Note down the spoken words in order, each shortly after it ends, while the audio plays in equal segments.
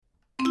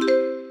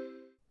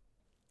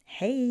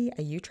hey,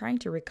 are you trying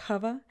to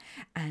recover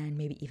and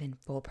maybe even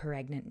fall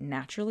pregnant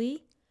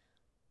naturally?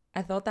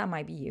 I thought that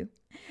might be you.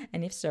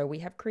 And if so, we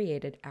have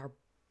created our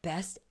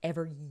best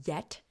ever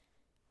yet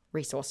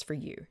resource for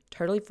you.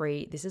 Totally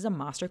free. This is a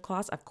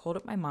masterclass. I've called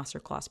it my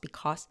masterclass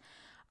because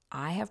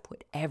I have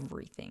put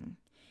everything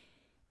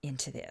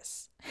into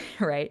this,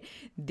 right?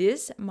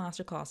 This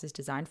masterclass is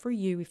designed for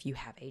you if you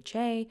have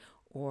HA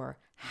or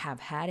have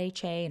had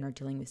HA and are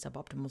dealing with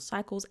suboptimal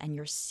cycles and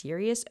you're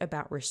serious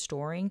about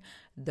restoring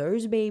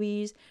those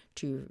babies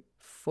to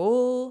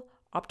full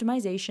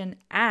optimization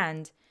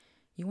and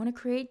you want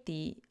to create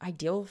the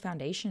ideal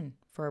foundation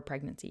for a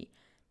pregnancy.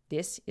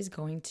 This is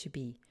going to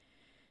be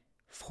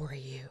for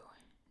you.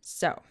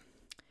 So,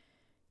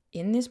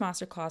 in this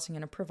masterclass, I'm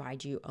going to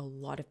provide you a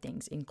lot of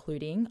things,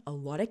 including a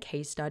lot of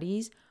case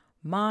studies,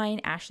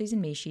 mine, Ashley's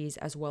and Mishi's,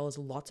 as well as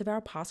lots of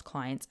our past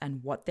clients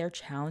and what their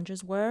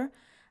challenges were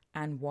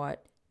and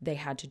what they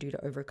had to do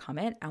to overcome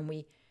it. And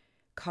we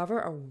cover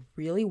a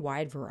really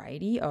wide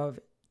variety of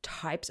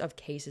types of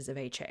cases of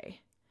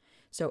HA.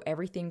 So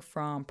everything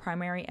from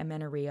primary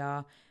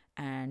amenorrhea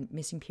and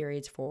missing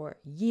periods for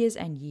years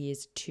and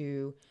years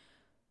to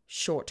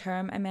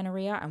short-term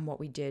amenorrhea and what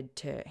we did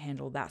to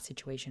handle that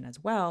situation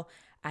as well,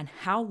 and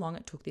how long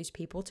it took these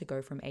people to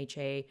go from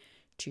HA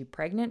to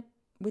pregnant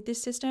with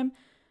this system,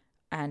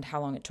 and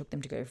how long it took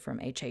them to go from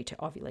HA to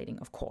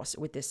ovulating, of course,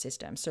 with this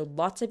system. So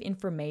lots of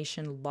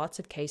information, lots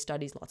of case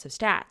studies, lots of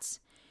stats.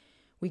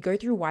 We go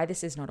through why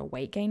this is not a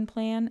weight gain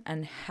plan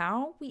and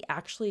how we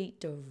actually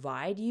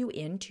divide you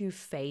into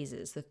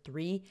phases, the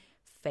 3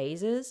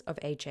 phases of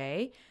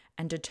HA,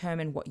 and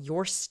determine what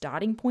your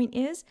starting point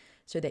is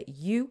so that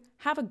you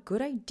have a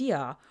good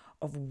idea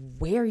of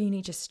where you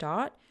need to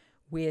start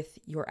with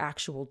your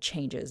actual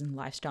changes and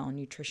lifestyle and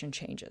nutrition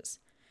changes.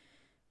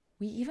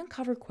 We even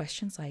cover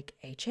questions like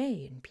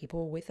HA and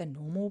people with a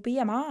normal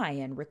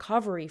BMI and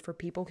recovery for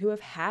people who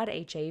have had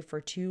HA for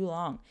too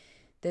long.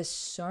 There's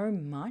so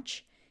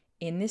much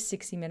in this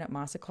 60-minute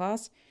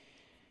masterclass.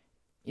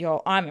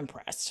 I'm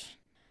impressed.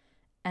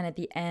 And at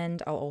the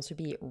end, I'll also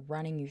be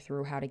running you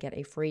through how to get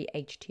a free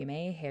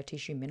HTMA, hair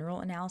tissue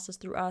mineral analysis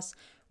through us,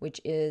 which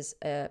is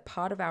a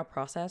part of our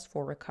process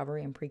for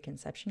recovery and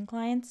preconception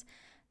clients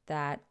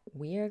that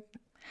we're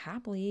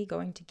happily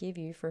going to give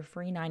you for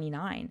free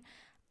 $99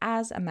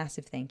 as a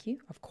massive thank you,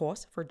 of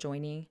course, for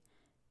joining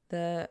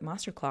the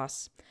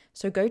masterclass.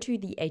 So go to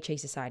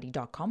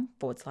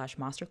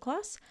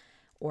thehasociety.com/masterclass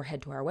or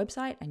head to our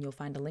website and you'll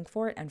find a link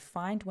for it and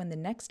find when the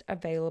next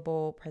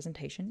available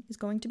presentation is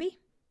going to be.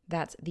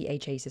 That's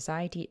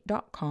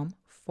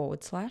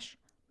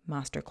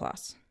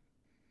thehasociety.com/masterclass.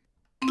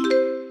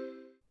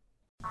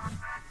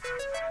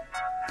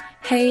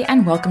 Hey,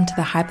 and welcome to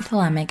the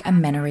Hypothalamic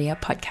Amenorrhea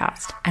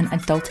podcast, an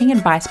adulting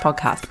advice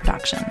podcast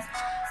production.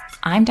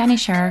 I'm Danny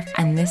Sheriff,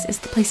 and this is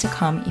the place to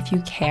come if you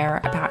care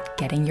about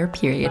getting your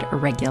period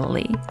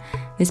regularly.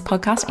 This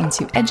podcast aims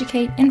to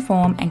educate,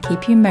 inform, and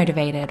keep you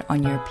motivated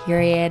on your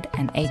period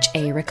and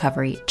HA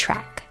recovery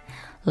track.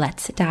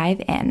 Let's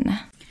dive in.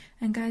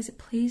 And guys,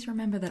 please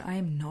remember that I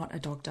am not a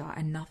doctor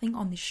and nothing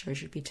on this show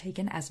should be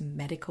taken as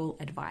medical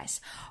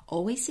advice.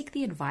 Always seek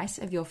the advice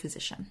of your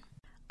physician.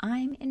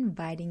 I'm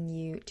inviting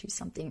you to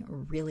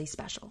something really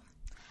special.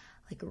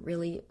 Like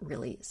really,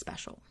 really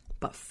special.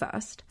 But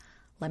first,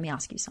 let me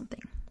ask you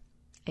something.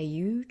 Are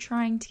you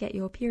trying to get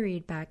your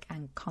period back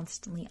and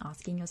constantly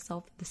asking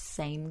yourself the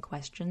same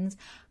questions,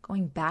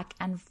 going back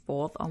and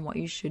forth on what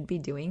you should be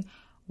doing,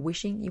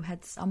 wishing you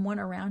had someone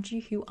around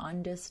you who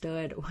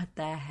understood what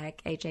the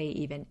heck HA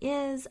even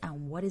is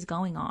and what is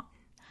going on?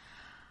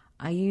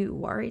 Are you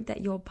worried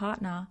that your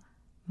partner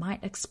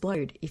might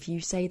explode if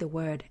you say the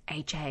word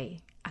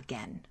HA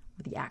again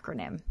with the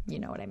acronym? You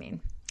know what I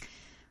mean?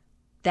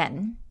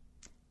 Then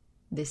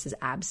this is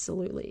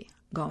absolutely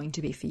going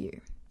to be for you.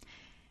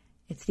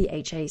 It's the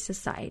HA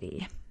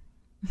Society,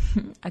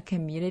 a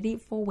community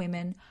for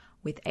women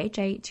with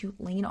HA to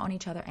lean on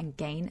each other and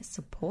gain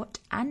support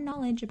and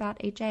knowledge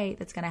about HA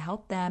that's going to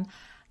help them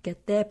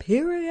get their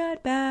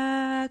period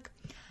back.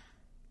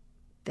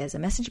 There's a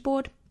message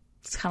board.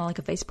 It's kind of like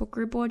a Facebook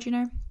group board,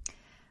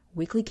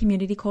 Weekly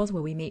community calls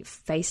where we meet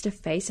face to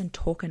face and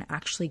talk and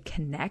actually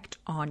connect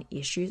on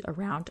issues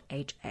around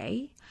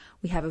HA.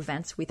 We have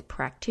events with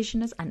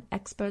practitioners and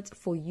experts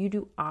for you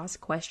to ask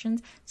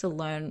questions to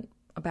learn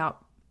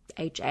about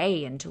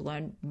HA and to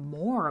learn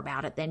more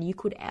about it than you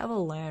could ever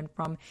learn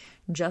from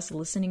just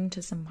listening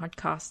to some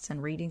podcasts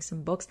and reading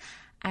some books.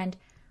 And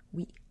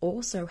we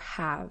also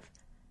have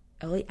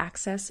early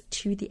access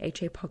to the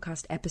HA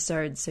podcast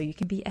episodes so you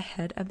can be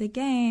ahead of the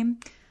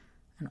game.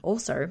 And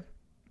also,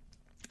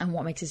 and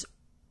what makes this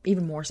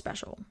even more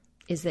special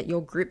is that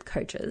your group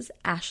coaches,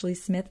 Ashley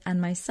Smith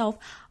and myself,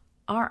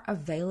 are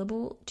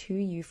available to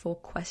you for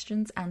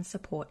questions and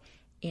support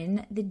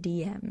in the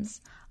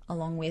DMs,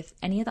 along with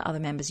any of the other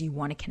members you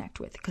want to connect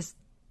with. Because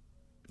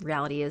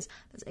reality is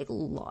there's a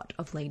lot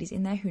of ladies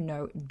in there who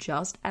know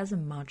just as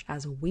much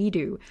as we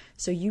do.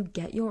 So you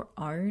get your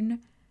own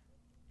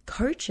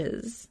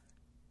coaches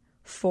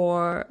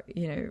for,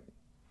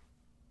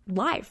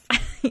 life.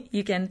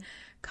 You can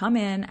come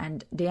in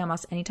and DM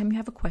us anytime you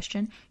have a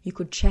question. You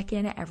could check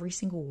in every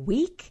single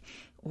week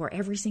or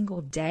every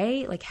single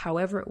day, like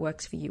however it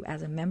works for you.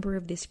 As a member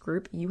of this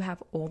group, you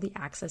have all the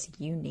access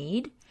you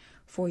need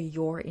for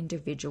your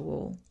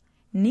individual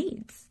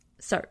needs.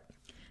 So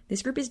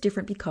this group is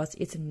different because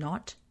it's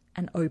not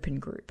an open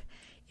group.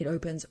 It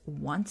opens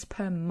once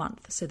per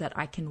month so that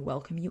I can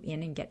welcome you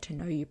in and get to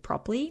know you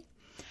properly.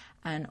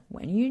 And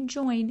when you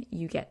join,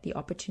 you get the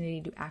opportunity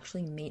to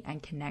actually meet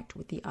and connect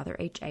with the other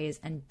HAs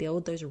and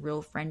build those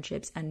real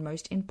friendships. And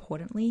most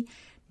importantly,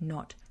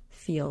 not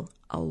feel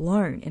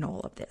alone in all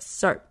of this.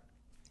 So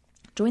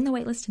join the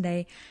waitlist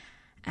today,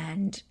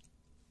 and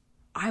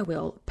I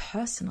will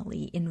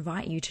personally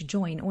invite you to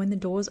join when the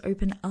doors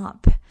open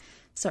up.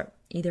 So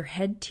either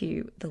head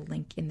to the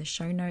link in the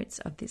show notes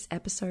of this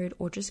episode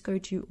or just go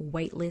to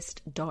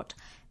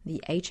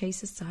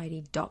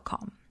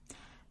waitlist.thehasociety.com.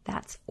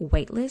 That's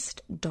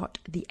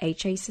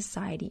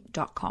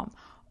waitlist.thehasociety.com.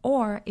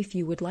 Or if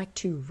you would like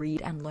to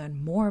read and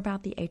learn more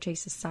about the HA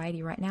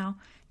Society right now,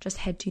 just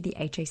head to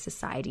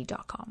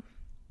thehasociety.com.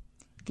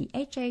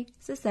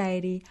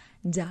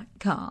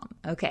 thehasociety.com.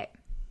 Okay.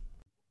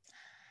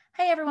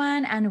 Hey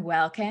everyone, and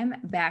welcome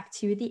back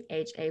to the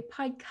HA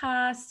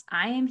podcast.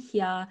 I am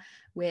here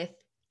with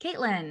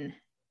Kaitlyn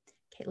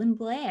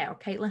Blare or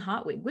Kaitlyn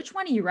Hartwig. Which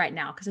one are you right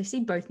now? Because I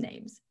see both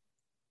names.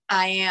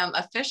 I am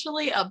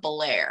officially a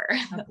Blare.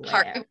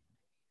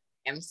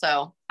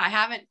 So I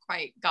haven't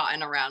quite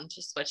gotten around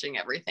to switching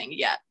everything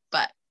yet,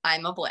 but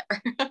I'm a Blare.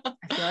 I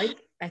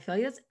feel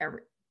like that's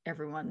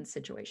everyone's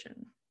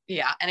situation.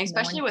 Yeah, and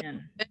especially with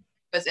it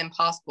was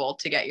impossible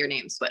to get your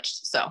name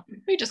switched. So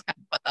we just kind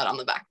of put that on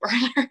the back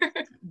burner.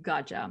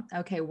 Gotcha.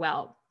 Okay,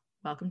 well,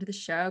 welcome to the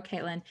show,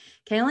 Kaitlyn.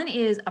 Kaitlyn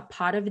is a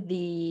part of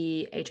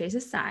the HA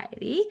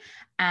Society,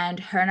 and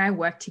her and I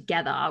work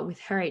together with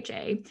her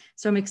HA.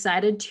 So I'm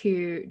excited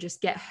to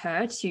just get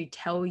her to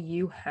tell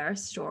you her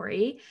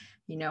story.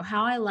 You know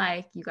how I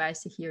like you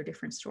guys to hear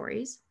different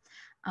stories.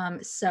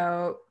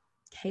 So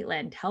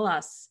Kaitlyn, tell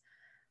us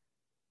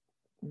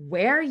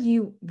where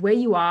you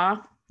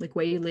are, like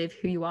where you live,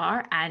 who you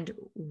are, and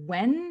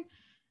when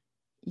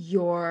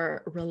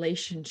your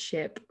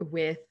relationship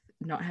with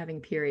not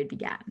having period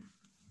began.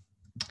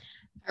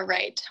 All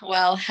right.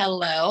 Well,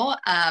 hello.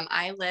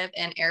 I live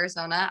in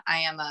Arizona. I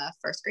am a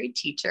first grade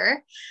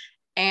teacher,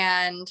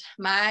 and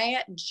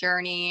my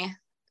journey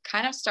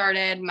kind of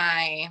started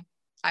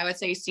I would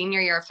say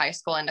senior year of high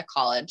school into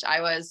college.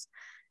 I was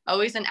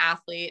always an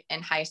athlete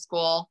in high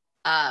school,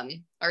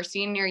 or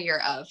senior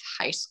year of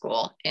high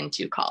school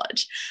into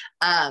college.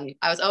 I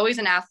was always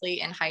an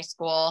athlete in high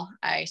school.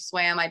 I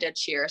swam, I did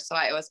cheer. So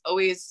I was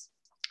always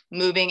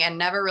moving and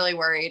never really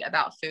worried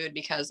about food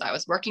because I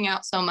was working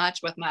out so much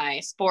with my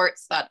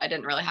sports that I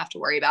didn't really have to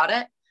worry about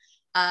it.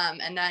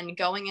 And then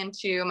going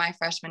into my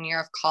freshman year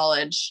of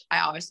college, I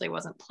obviously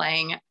wasn't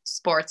playing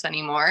sports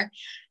anymore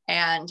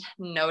and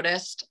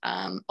noticed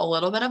a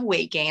little bit of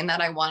weight gain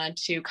that I wanted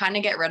to kind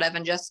of get rid of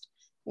and just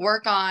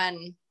work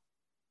on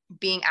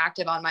being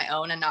active on my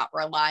own and not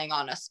relying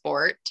on a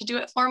sport to do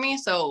it for me.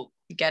 So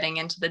getting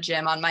into the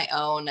gym on my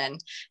own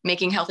and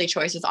making healthy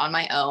choices on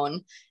my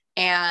own.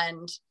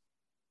 And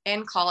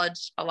in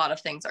college, a lot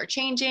of things are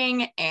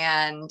changing,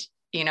 and,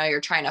 you know, you're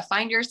trying to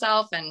find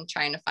yourself and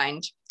trying to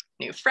find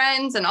new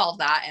friends and all of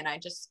that. And I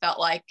just felt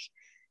like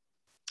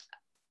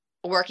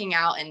working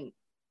out and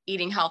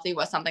eating healthy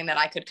was something that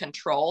I could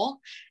control.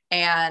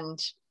 And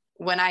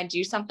when I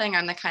do something,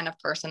 I'm the kind of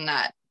person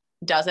that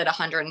does it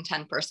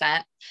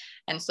 110%.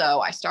 And so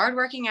I started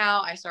working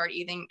out, I started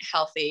eating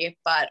healthy,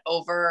 but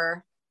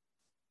over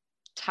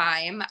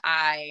time,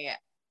 I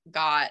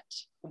got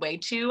way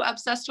too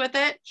obsessed with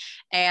it,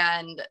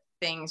 and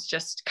things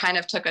just kind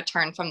of took a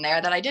turn from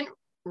there that I didn't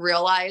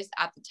realize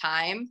at the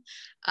time.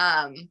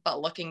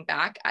 But looking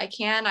back, I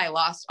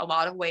lost a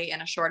lot of weight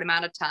in a short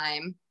amount of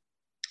time.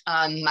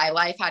 My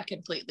life had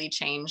completely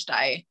changed.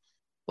 I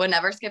would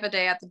never skip a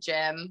day at the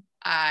gym.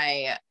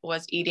 I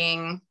was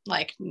eating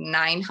like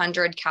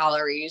 900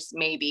 calories,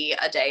 maybe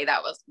a day.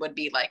 That would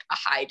be like a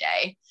high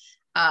day.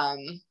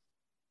 And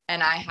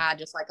I had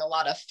just like a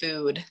lot of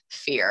food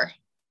fear.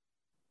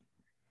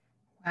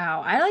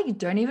 Wow. I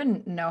don't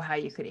even know how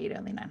you could eat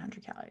only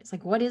 900 calories.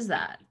 Like, what is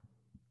that?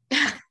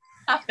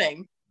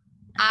 Nothing.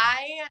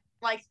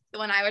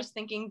 When I was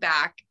thinking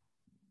back,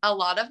 a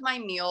lot of my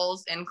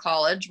meals in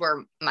college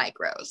were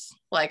micros.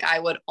 Like, I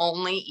would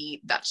only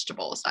eat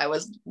vegetables. I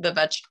was the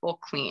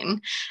vegetable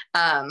queen.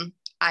 I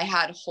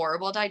had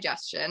horrible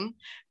digestion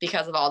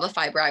because of all the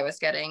fiber I was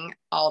getting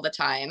all the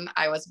time.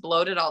 I was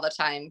bloated all the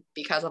time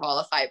because of all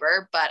the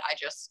fiber, but I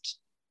just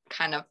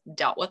kind of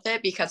dealt with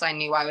it because I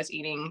knew I was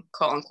eating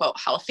quote unquote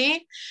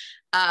healthy.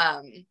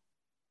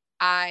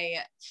 I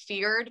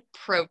feared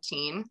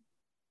protein.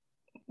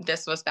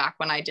 This was back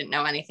when I didn't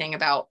know anything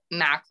about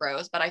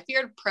macros, but I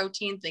feared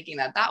protein, thinking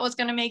that was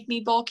going to make me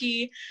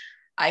bulky.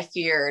 I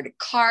feared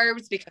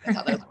carbs because I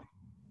thought that was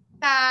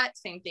fat.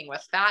 Same thing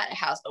with fat. It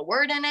has the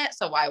word in it.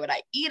 So why would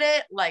I eat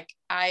it? Like,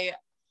 I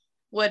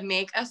would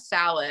make a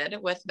salad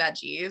with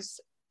veggies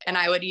and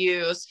I would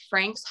use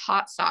Frank's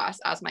hot sauce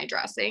as my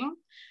dressing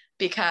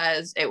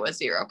because it was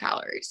 0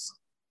 calories.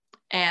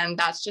 And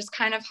that's just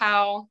kind of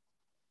how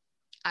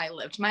I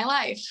lived my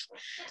life.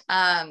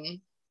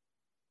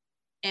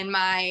 In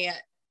my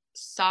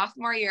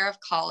sophomore year of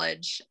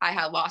college, I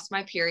had lost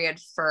my period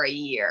for a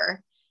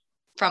year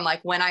from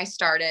like when I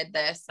started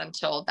this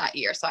until that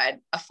year. So I had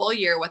a full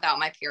year without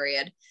my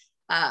period.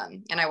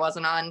 And I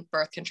wasn't on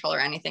birth control or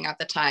anything at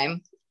the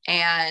time.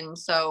 And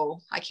so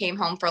I came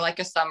home for like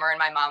a summer, and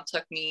my mom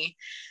took me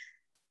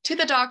to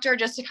the doctor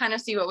just to kind of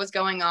see what was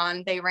going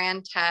on. They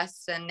ran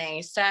tests and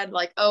they said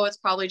like, oh, it's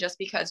probably just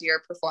because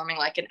you're performing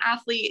like an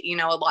athlete. You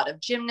know, a lot of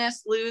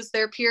gymnasts lose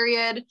their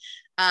period.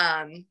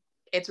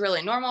 It's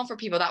really normal for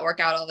people that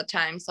work out all the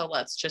time. So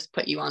let's just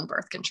put you on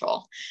birth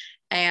control.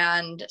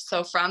 And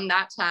so from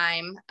that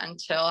time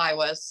until I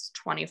was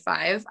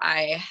 25,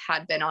 I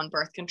had been on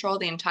birth control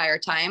the entire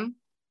time.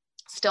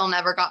 Still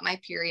never got my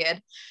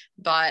period,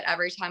 but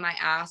every time I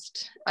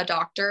asked a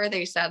doctor,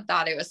 they said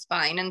that it was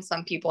fine. And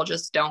some people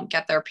just don't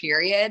get their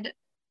period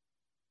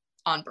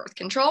on birth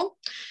control.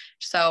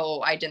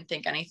 So I didn't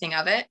think anything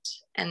of it.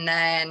 And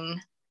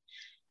then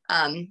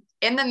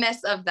in the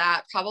midst of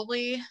that,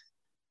 probably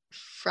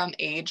from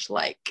age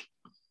like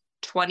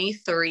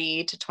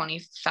 23 to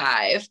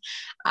 25,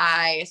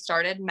 I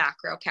started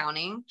macro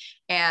counting,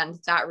 and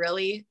that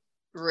really,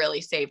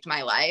 really saved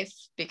my life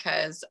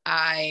because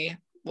I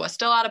was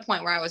still at a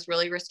point where I was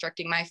really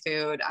restricting my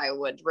food. I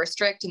would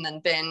restrict and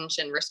then binge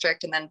and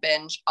restrict and then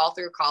binge all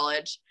through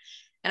college.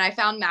 And I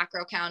found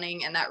macro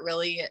counting, and that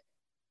really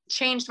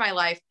changed my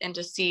life, and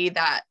to see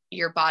that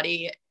your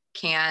body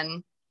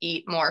can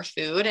eat more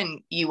food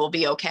and you will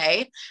be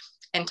okay,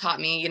 and taught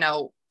me, you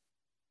know,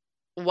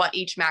 what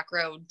each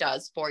macro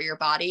does for your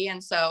body.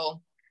 And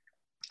so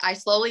I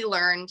slowly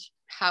learned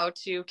how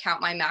to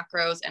count my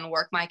macros and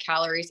work my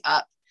calories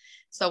up.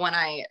 So when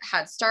I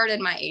had started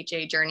my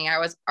HA journey, I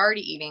was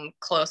already eating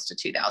close to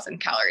 2,000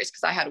 calories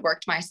because I had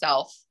worked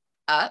myself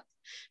up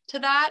to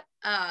that.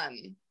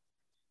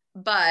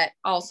 But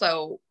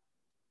also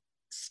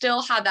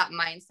still had that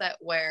mindset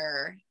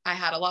where I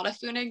had a lot of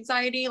food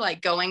anxiety,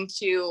 like going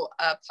to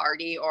a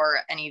party or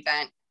an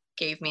event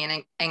gave me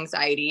an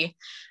anxiety.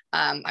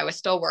 I was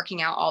still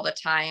working out all the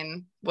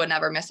time, would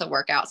never miss a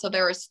workout. So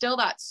there was still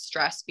that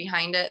stress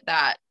behind it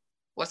that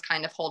was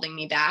kind of holding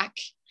me back.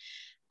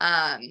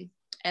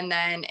 And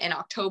then in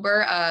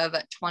October of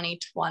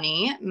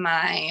 2020,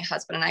 my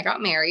husband and I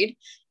got married,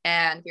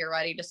 and we were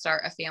ready to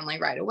start a family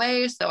right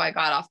away. So I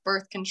got off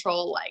birth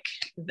control like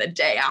the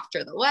day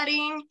after the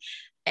wedding,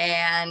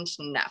 and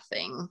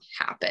nothing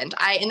happened.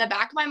 In the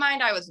back of my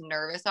mind, I was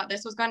nervous that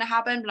this was going to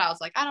happen, but I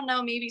was like, I don't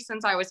know, maybe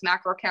since I was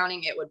macro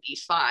counting, it would be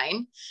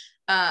fine.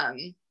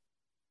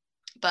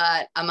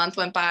 But a month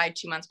went by,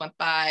 2 months went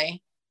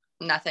by,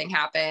 nothing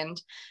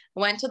happened.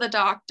 Went to the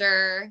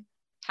doctor,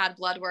 had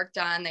blood work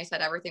done. They said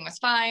everything was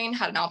fine,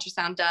 had an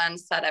ultrasound done,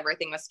 said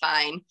everything was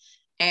fine.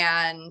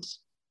 And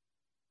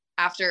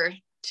after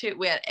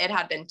it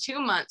had been 2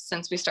 months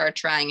since we started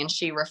trying, and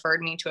she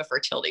referred me to a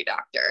fertility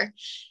doctor.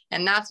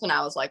 And that's when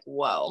I was like,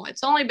 whoa,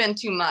 it's only been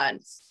 2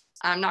 months.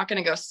 I'm not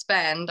going to go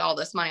spend all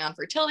this money on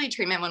fertility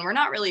treatment when we're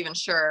not really even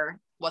sure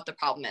what the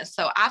problem is.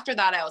 So after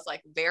that, I was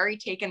like very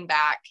taken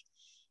back.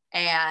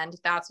 And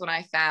that's when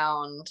I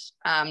found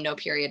No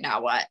Period,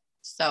 Now What?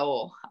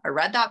 So I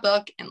read that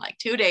book in like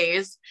 2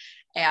 days,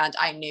 and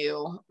I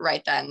knew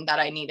right then that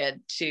I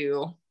needed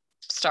to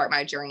start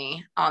my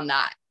journey on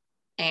that.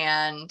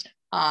 And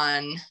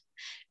on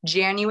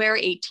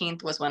January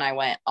 18th was when I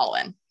went all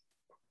in.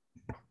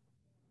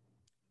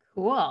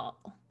 Cool.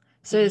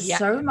 So there's Yeah.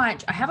 so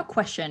much. I have a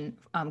question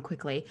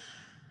quickly.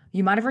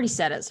 You might have already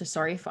said it, so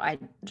sorry if I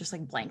just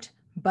like blanked.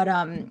 But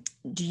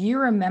do you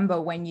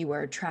remember when you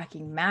were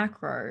tracking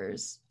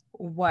macros,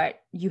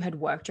 what you had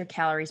worked your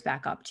calories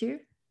back up to?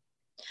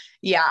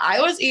 Yeah,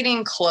 I was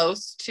eating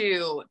close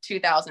to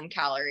 2,000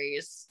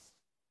 calories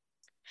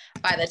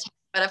by the time.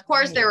 But of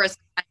course, there was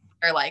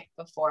like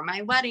before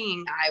my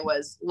wedding, I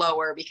was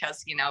lower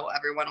because, you know,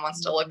 everyone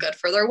wants to look good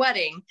for their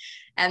wedding.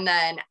 And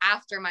then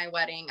after my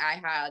wedding, I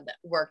had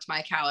worked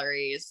my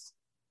calories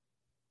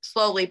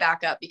slowly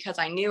back up because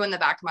I knew in the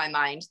back of my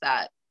mind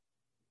that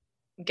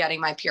getting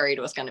my period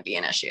was going to be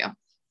an issue.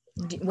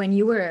 When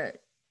you were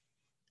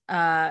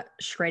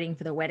shredding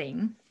for the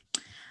wedding,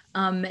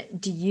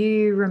 do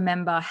you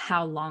remember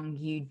how long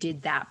you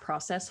did that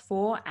process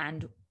for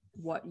and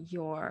what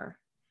your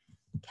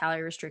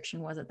calorie restriction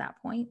was at that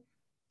point?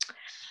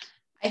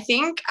 I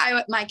think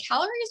my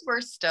calories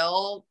were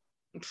still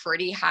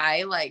pretty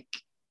high, like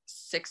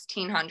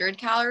 1,600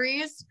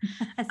 calories.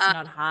 That's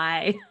not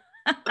high.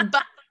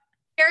 But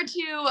compared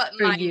to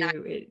for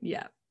you,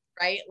 yeah.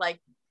 Right?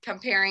 Like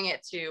comparing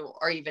it to,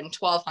 or even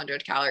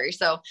 1,200 calories.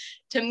 So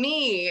to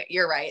me,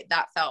 you're right,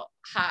 that felt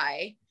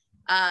high.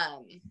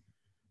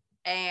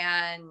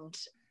 And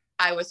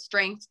I was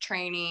strength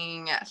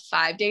training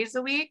 5 days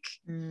a week.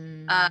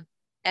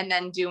 And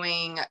then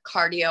doing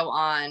cardio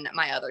on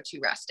my other 2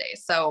 rest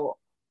days. So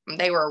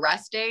they were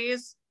rest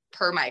days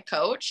per my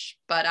coach,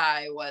 but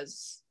I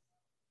was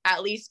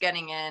at least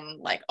getting in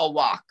like a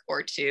walk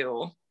or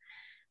two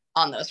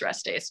on those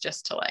rest days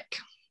just to like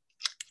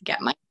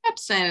get my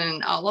steps in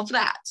and all of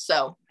that.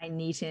 So I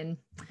need in.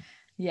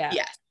 Yeah.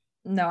 yes.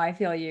 No, I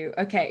feel you.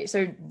 Okay.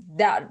 So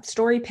that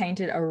story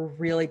painted a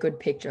really good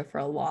picture for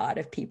a lot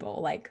of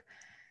people. Like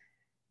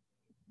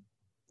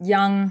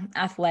young,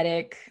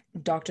 athletic,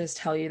 doctors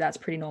tell you that's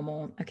pretty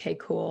normal. Okay,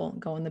 cool.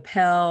 Go on the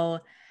pill,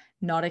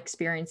 not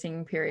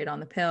experiencing period on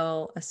the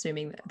pill,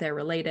 assuming that they're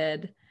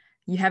related.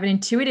 You have an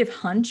intuitive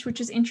hunch,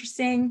 which is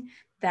interesting,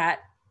 that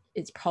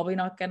it's probably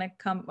not going to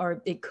come,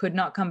 or it could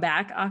not come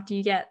back after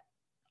you get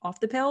off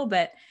the pill,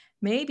 but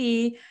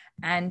maybe.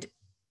 And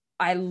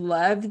I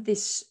love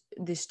this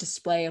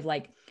display of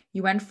like,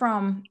 you went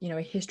from, you know,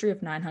 a history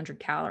of 900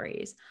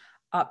 calories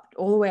up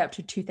all the way up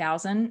to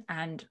 2000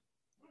 and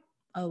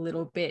a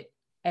little bit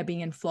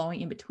ebbing and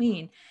flowing in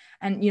between.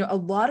 And, you know, a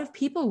lot of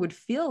people would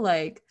feel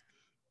like,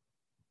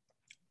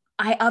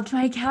 I upped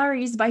my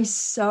calories by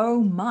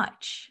so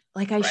much.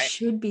 Like I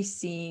should be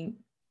seeing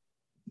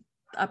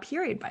a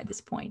period by this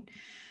point.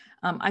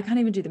 I can't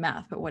even do the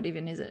math, but what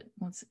even is it?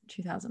 What's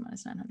 2000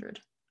 minus 900?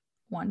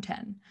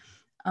 110.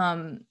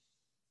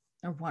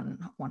 Or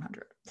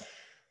 100.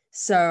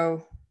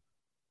 So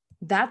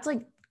that's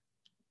like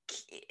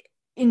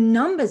in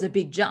numbers a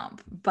big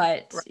jump,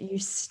 but you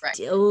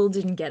still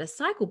didn't get a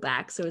cycle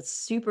back. So it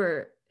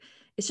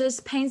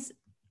just paints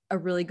a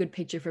really good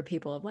picture for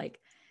people of like,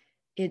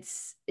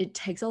 it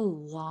takes a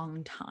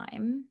long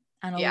time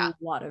and a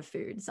lot of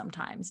food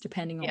sometimes,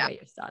 depending on where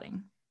you're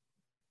starting.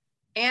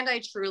 And I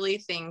truly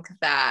think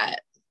that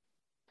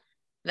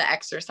the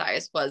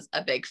exercise was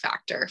a big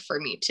factor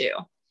for me too.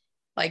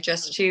 Like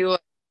just to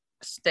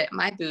sit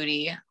my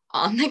booty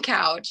on the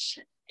couch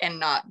and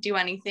not do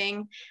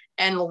anything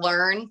and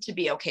learn to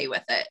be okay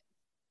with it.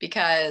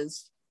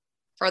 Because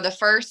for the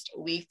first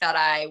week that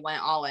I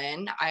went all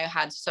in, I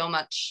had so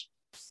much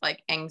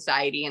like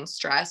anxiety and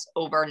stress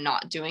over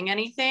not doing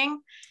anything.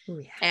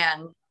 Ooh, yeah.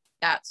 And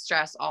that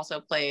stress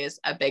also plays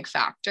a big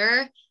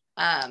factor.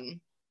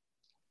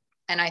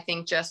 And I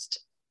think just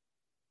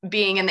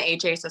being in the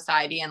HA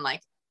society and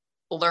like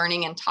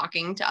learning and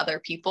talking to other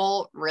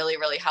people really,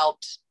 really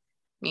helped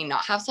me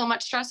not have so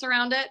much stress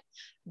around it.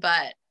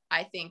 But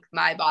I think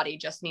my body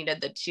just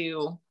needed the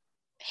two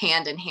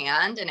hand in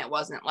hand, and it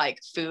wasn't like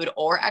food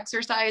or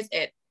exercise.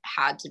 It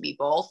had to be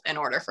both in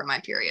order for my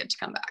period to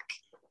come back.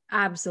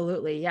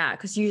 Absolutely. Yeah.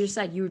 Because you just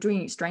said you were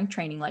doing strength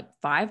training like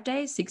 5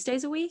 days, 6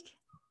 days a week.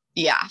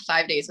 Yeah.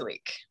 5 days a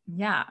week.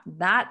 Yeah.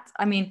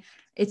 I mean,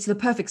 it's the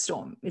perfect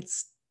storm.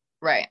 It's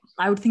right.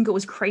 I would think it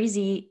was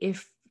crazy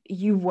if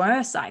you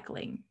were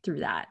cycling through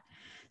that.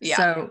 Yeah.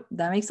 So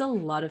that makes a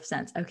lot of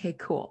sense. Okay,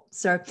 cool.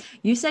 So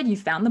you said you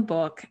found the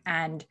book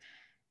and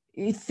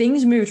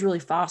things moved really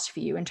fast for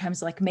you in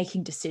terms of like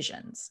making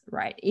decisions,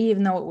 right?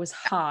 Even though it was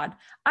hard.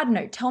 I don't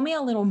know. Tell me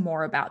a little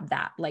more about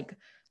that. Like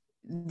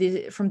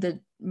from the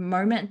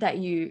moment that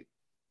you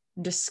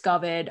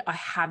discovered I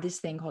have this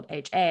thing called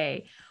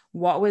HA,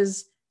 what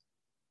was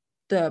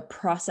the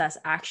process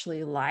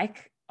actually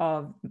like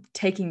of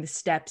taking the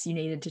steps you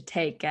needed to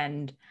take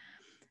and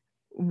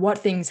what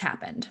things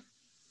happened?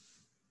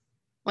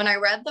 When I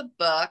read the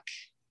book,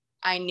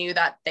 I knew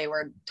that they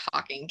were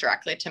talking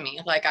directly to me.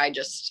 Like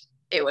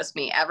it was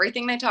me.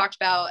 Everything they talked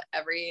about,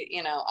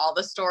 all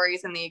the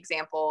stories and the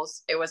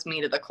examples, it was me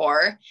to the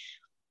core.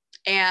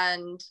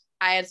 And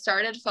I had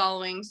started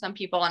following some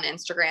people on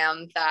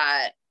Instagram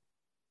that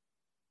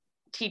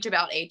teach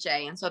about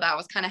HA. And so that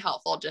was kind of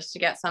helpful just to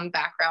get some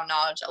background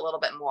knowledge a little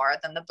bit more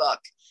than the book.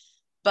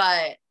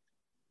 But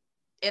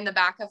in the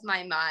back of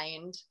my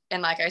mind,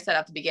 and like I said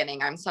at the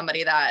beginning, I'm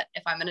somebody that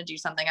if I'm going to do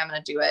something, I'm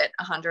going to do it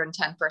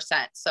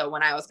 110%. So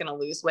when I was going to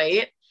lose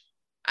weight,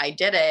 I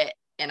did it,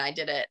 and I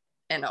did it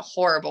in a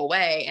horrible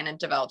way, and it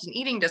developed an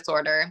eating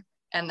disorder.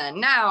 And then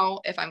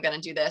now if I'm going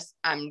to do this,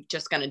 I'm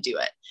just going to do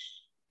it.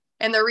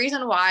 And the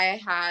reason why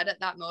I had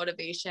that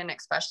motivation,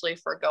 especially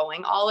for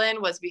going all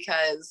in, was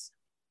because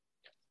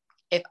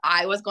if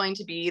I was going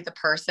to be the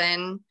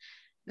person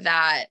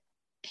that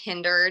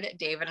hindered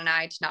David and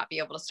I to not be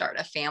able to start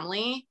a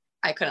family,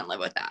 I couldn't live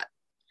with that.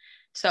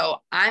 So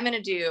I'm going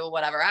to do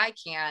whatever I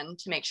can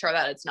to make sure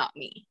that it's not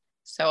me.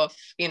 So if,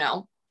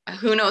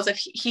 who knows if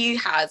he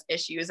has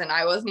issues, and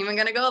I wasn't even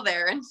going to go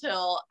there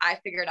until I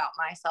figured out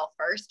myself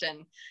first.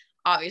 And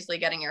obviously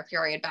getting your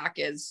period back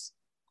is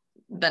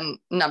the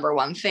number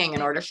one thing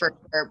in order for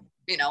your,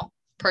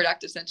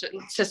 productive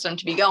system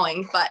to be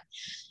going. But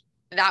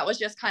that was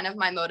just kind of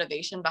my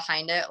motivation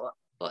behind it.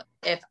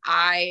 If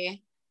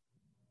I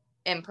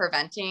am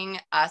preventing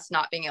us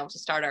not being able to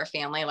start our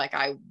family, like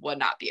I would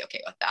not be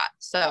okay with that.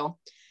 So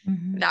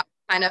that's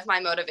kind of my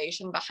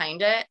motivation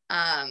behind it.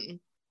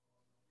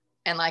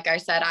 And like I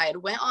said, I had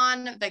went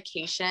on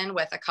vacation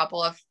with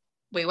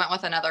we went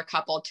with another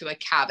couple to a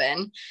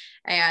cabin,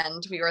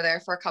 and we were there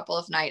for a couple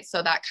of nights.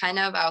 So that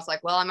I was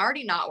like, well, I'm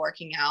already not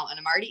working out, and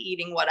I'm already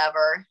eating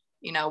whatever,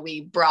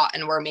 we brought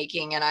and we're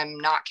making, and I'm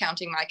not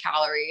counting my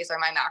calories or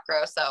my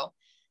macros. So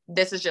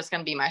this is just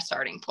going to be my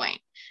starting point.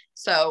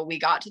 So we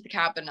got to the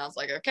cabin and I was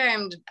like, okay,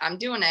 I'm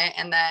doing it.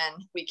 And then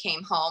we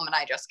came home and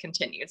I just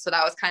continued. So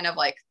that was kind of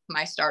like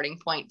my starting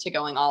point to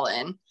going all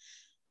in.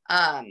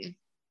 And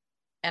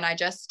I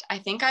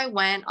think I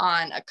went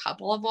on a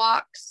couple of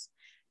walks,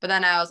 but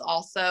then I was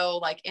also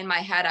like, in my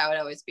head, I would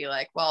always be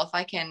like, well, if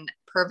I can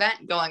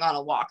prevent going on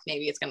a walk,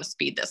 maybe it's going to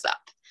speed this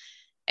up.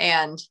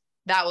 And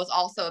that was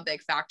also a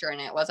big factor in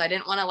it, was I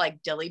didn't want to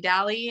like dilly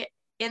dally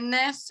in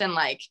this and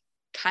like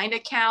kind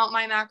of count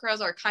my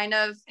macros or kind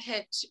of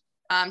hit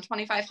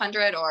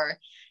 2,500 or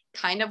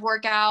kind of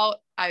work out.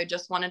 I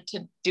just wanted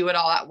to do it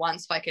all at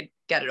once so I could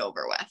get it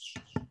over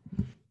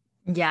with.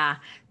 Yeah,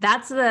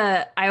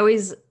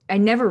 I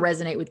never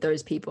resonate with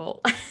those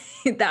people.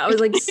 That was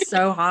like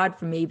so hard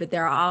for me, but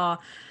there are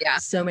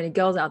so many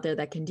girls out there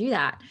that can do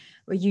that.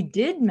 But you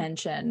did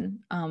mention,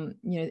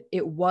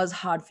 it was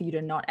hard for you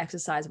to not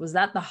exercise. Was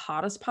that the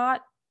hardest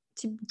part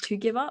to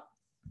give up?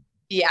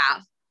 Yeah,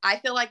 I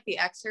feel like the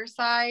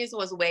exercise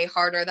was way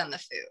harder than the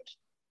food.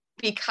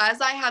 Because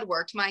I had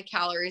worked my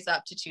calories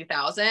up to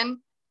 2,000,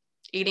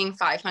 eating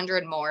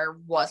 500 more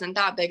wasn't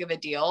that big of a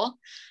deal.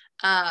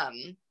 But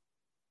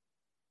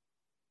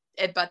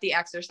the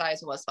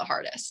exercise was the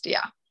hardest.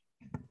 Yeah.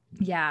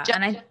 Yeah. Just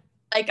and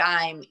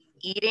I'm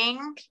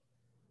eating,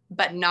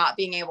 but not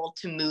being able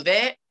to move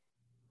it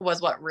was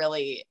what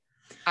really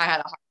I had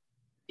a hard.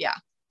 Yeah.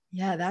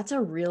 Yeah. That's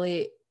a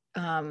really,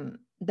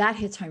 that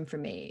hits home for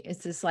me.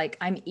 It's just like,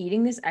 I'm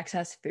eating this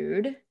excess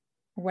food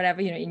or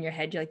whatever, in your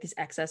head, you're like this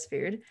excess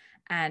food.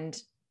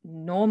 And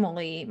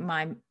normally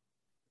my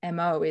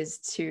MO is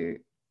to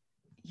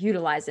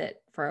utilize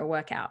it for a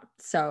workout.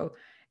 So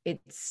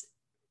it's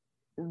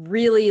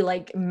really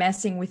like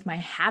messing with my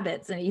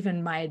habits and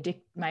even my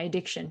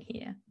addiction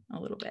here a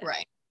little bit.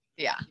 Right.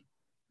 Yeah.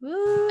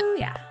 Ooh,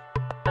 yeah.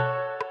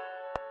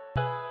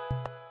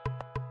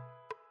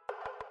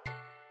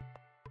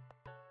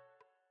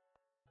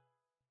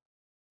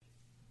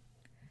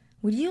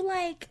 Would you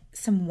like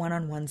some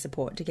one-on-one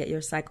support to get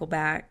your cycle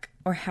back?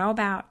 Or how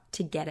about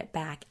to get it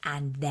back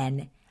and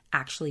then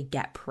actually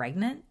get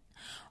pregnant?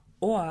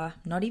 Or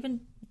not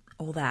even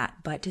all that,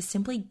 but to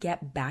simply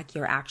get back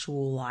your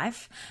actual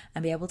life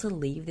and be able to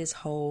leave this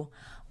whole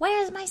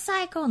 "where's my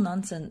cycle"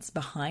 nonsense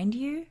behind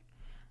you?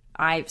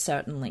 I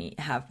certainly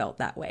have felt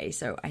that way,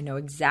 so I know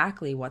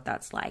exactly what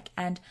that's like.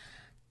 And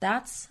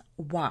that's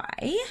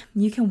why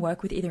you can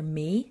work with either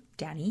me,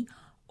 Danny,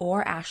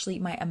 or Ashley,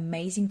 my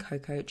amazing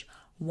co-coach,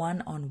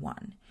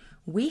 one-on-one.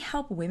 We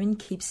help women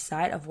keep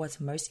sight of what's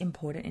most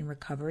important in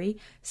recovery,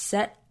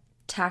 set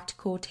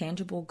tactical,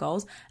 tangible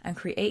goals, and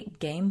create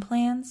game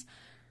plans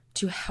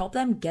to help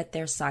them get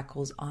their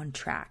cycles on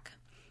track.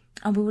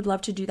 And we would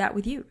love to do that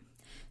with you.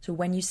 So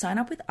when you sign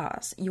up with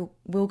us,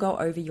 we'll go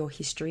over your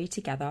history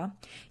together,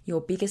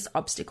 your biggest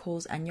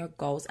obstacles and your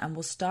goals, and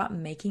we'll start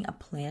making a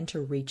plan to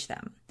reach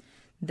them.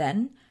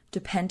 Then,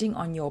 depending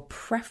on your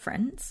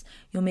preference,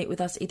 you'll meet with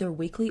us either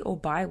weekly or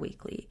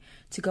bi-weekly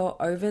to go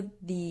over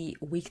the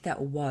week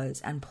that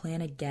was and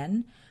plan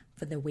again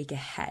for the week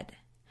ahead.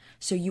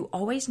 So you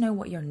always know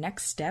what your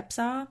next steps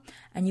are,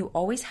 and you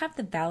always have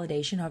the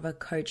validation of a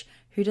coach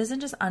who doesn't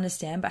just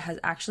understand but has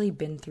actually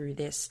been through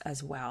this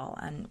as well,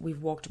 and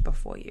we've walked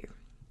before you.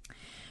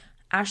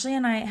 Ashley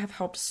and I have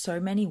helped so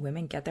many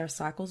women get their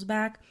cycles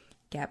back,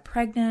 get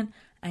pregnant,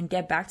 and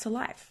get back to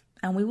life.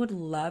 And we would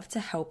love to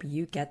help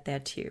you get there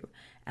too.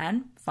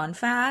 And fun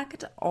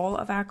fact, all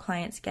of our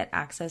clients get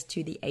access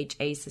to the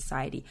HA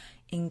Society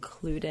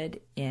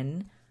included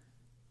in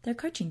their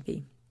coaching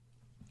fee.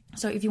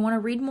 So if you want to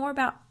read more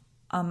about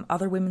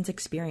other women's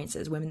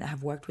experiences, women that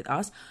have worked with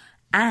us,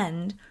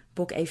 and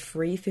book a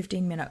free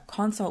 15-minute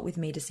consult with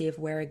me to see if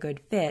we're a good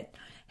fit,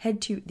 head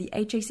to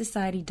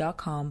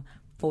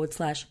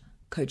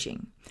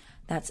thehasociety.com/coaching.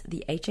 That's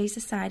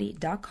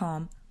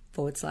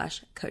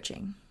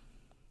thehasociety.com/coaching.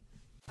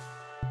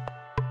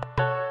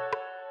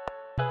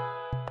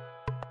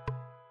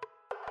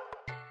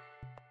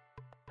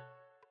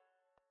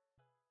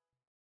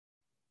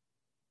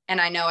 And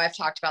I know I've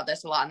talked about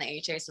this a lot in the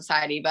HA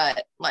Society,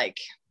 but like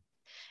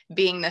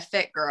being the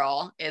fit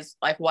girl is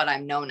like what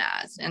I'm known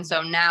as. And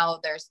so now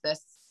there's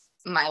this,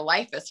 my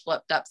life is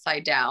flipped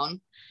upside down.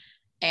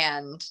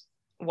 And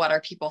what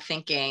are people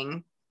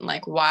thinking?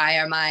 Like, why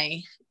am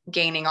I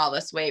gaining all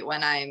this weight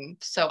when I'm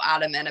so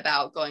adamant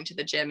about going to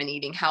the gym and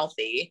eating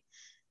healthy?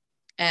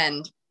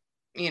 And,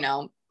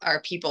 are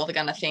people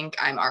going to think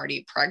I'm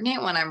already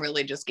pregnant when I'm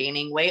really just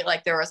gaining weight?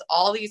 Like there was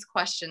all these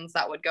questions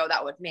that would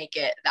make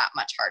it that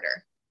much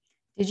harder.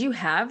 Did you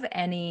have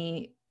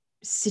any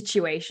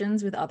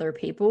situations with other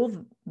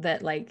people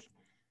that like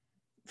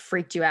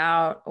freaked you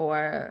out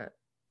or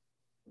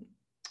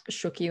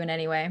shook you in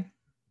any way?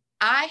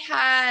 I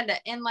had,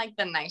 in like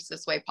the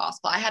nicest way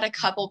possible, I had a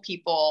couple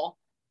people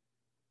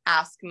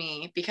ask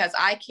me, because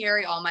I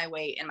carry all my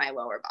weight in my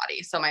lower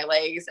body. So my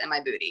legs and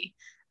my booty.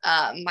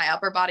 My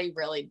upper body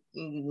really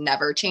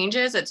never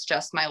changes. It's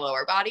just my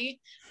lower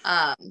body.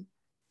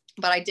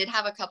 But I did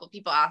have a couple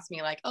people ask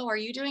me like, oh, are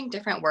you doing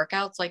different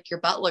workouts? Like your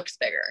butt looks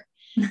bigger.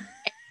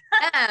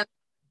 And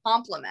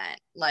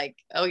compliment like,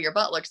 oh, your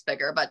butt looks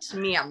bigger. But to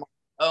me, I'm like,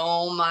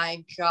 oh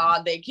my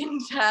God, they can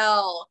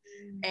tell.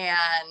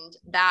 And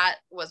that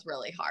was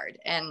really hard.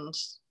 And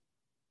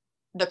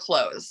the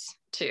clothes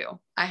too.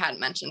 I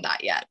hadn't mentioned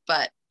that yet,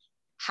 but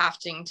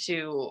having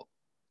to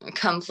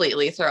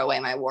completely throw away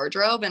my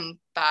wardrobe and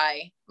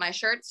buy my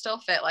shirts still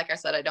fit. Like I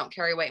said, I don't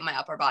carry weight in my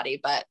upper body,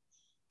 but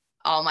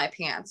all my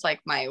pants, like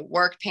my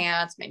work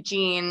pants, my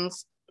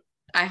jeans,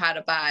 I had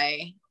to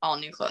buy all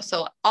new clothes.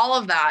 So all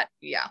of that,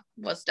 yeah,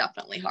 was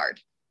definitely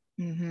hard.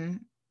 Mm-hmm.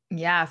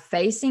 Yeah,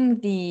 facing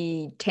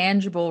the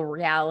tangible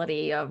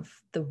reality of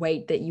the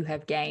weight that you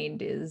have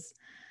gained is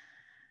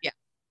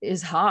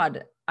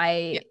hard.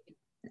 I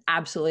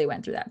absolutely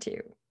went through that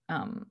too.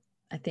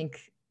 I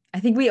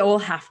think we all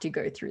have to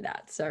go through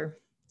that. So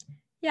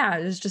yeah,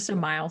 it was just a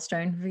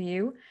milestone for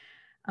you.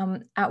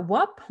 At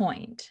what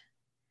point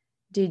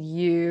did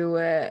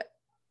you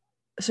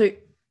so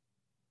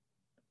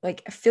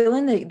like fill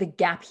in the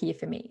gap here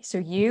for me? So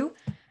you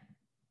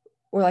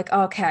were like,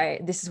 oh, okay,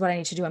 this is what I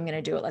need to do. I'm going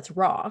to do it. Let's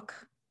rock.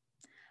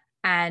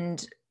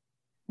 And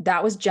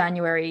that was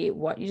January.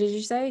 What did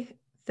you say?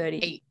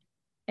 38th?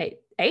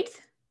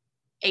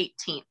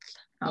 18th.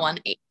 Oh,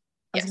 1/8.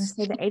 I was going to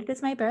say the 8th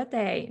is my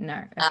birthday.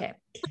 No. Okay.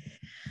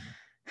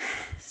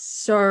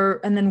 So,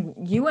 and then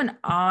you and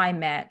I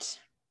met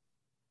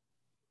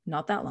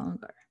not that long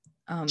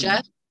ago.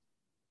 Just,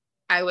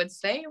 I would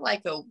say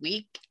like a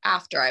week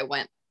after I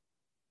went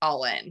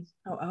all in.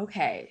 Oh,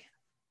 okay.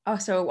 Oh,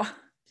 so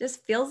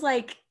just feels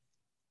like,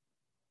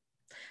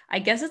 I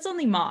guess it's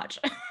only March.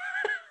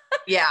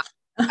 Yeah.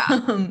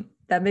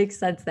 That makes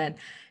sense then.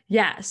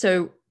 Yeah.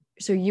 So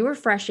you were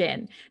fresh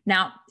in.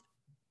 Now,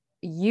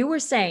 you were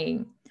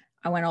saying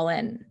I went all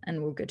in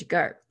and we're good to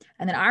go.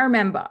 And then I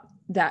remember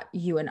that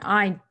you and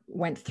I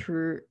went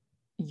through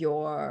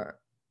your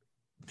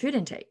food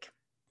intake.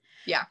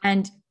 Yeah.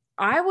 And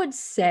I would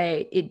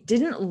say it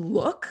didn't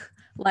look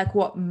like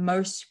what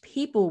most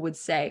people would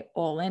say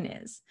all in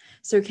is.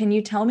 So can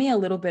you tell me a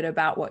little bit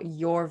about what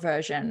your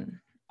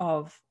version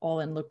of all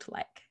in looked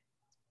like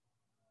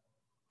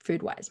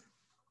food wise?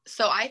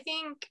 So I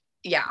think,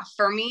 yeah,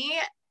 for me,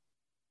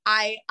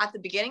 at the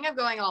beginning of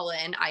going all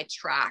in, I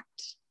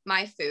tracked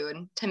my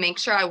food to make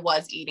sure I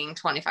was eating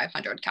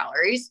 2,500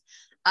 calories.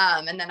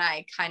 And then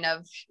I kind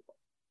of,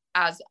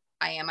 as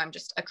I'm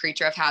just a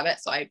creature of habit.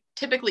 So I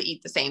typically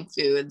eat the same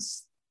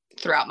foods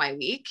throughout my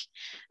week.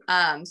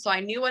 So I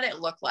knew what it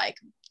looked like,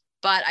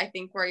 but I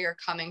think where you're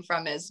coming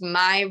from is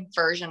my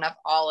version of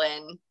all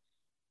in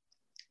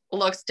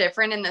looks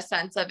different in the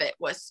sense of it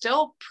was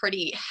still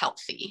pretty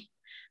healthy.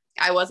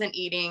 I wasn't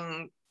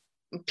eating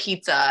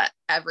pizza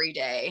every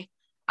day.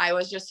 I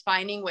was just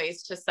finding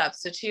ways to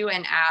substitute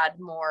and add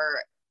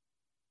more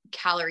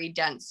calorie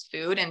dense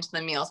food into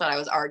the meals that I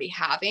was already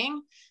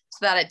having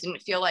so that it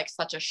didn't feel like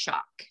such a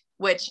shock,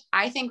 which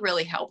I think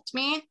really helped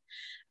me.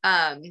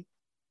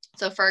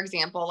 So for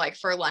example, like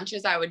for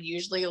lunches, I would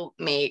usually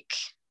make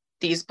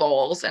these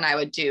bowls and I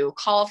would do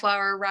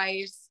cauliflower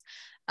rice,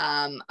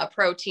 a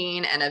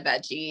protein and a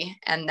veggie,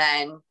 and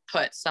then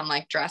put some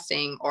like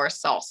dressing or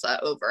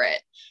salsa over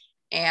it.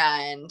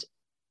 And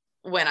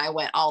when I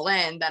went all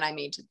in, then I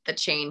made the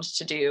change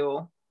to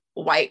do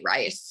white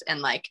rice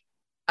and like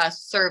a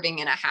serving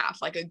and a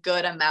half, like a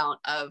good amount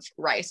of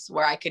rice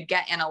where I could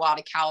get in a lot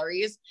of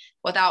calories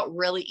without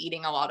really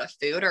eating a lot of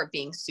food or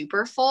being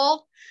super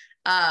full.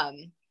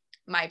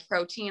 My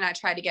protein, I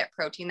tried to get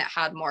protein that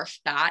had more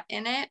fat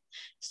in it.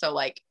 So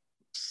like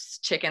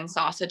chicken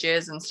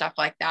sausages and stuff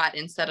like that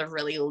instead of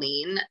really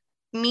lean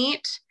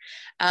meat.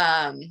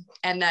 And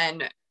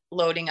then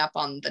loading up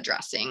on the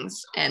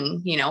dressings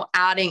and,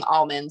 adding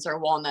almonds or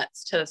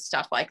walnuts to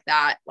stuff like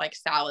that, like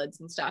salads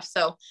and stuff.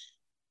 So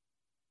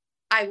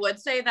I would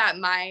say that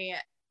my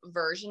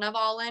version of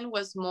all in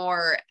was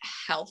more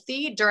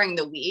healthy during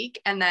the week.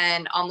 And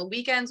then on the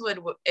weekends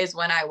is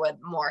when I would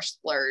more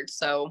splurge.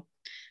 So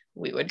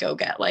we would go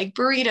get like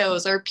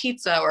burritos or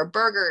pizza or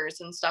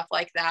burgers and stuff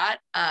like that.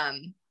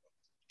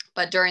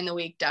 But during the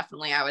week,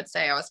 definitely, I would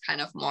say I was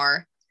kind of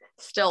more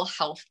still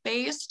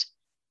health-based,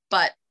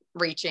 but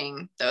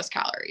reaching those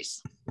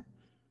calories.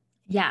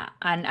 Yeah.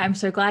 And I'm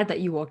so glad that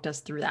you walked us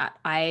through that.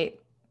 I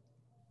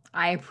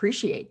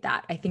appreciate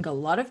that. I think a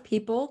lot of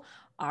people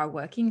are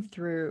working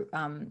through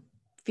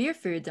fear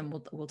foods, and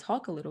we'll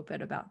talk a little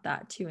bit about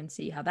that too and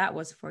see how that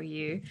was for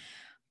you.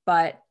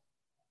 But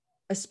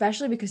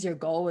especially because your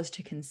goal was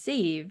to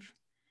conceive,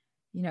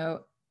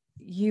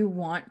 you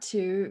want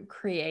to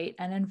create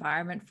an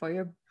environment for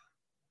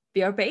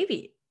your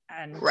baby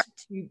and right.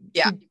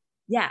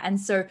 Yeah. And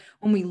so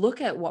when we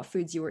look at what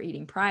foods you were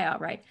eating prior,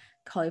 right?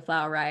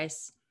 Cauliflower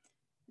rice,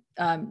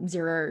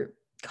 zero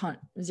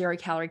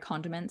calorie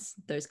condiments,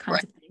 those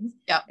kinds of things.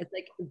 Yeah. It's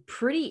like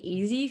pretty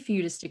easy for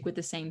you to stick with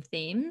the same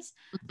themes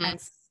and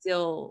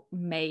still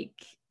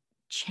make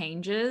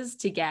changes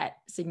to get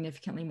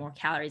significantly more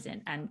calories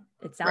in. And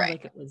it sounds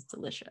like it was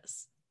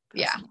delicious.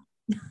 Personally.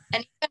 Yeah.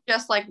 And even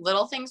just like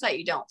little things that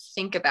you don't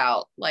think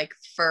about, like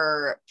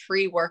for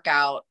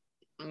pre-workout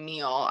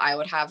meal, I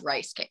would have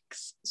rice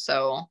cakes.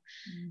 So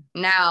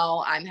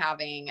now I'm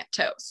having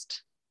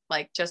toast.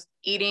 like just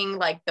eating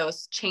like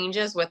those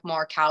changes with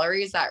more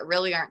calories that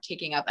really aren't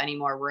taking up any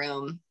more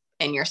room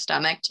in your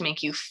stomach to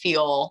make you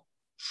feel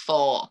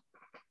full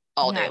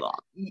all day long.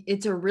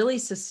 It's a really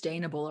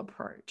sustainable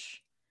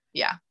approach.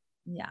 Yeah.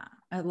 Yeah.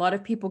 A lot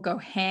of people go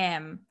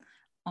ham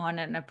on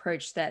an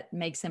approach that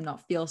makes them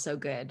not feel so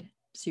good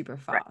super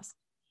fast. Right.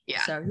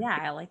 Yeah. So yeah,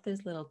 I like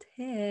those little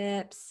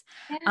tips.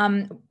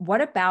 Yeah.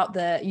 What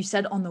about you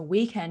said on the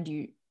weekend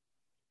you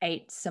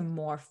ate some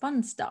more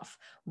fun stuff.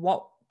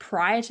 What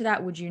prior to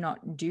that would you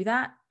not do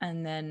that?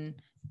 And then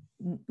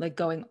like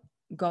going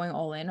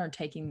all in or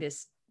taking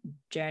this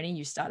journey,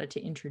 you started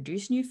to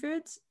introduce new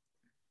foods?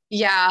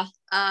 Yeah.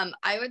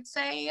 I would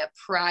say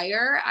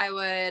prior I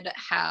would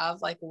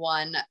have like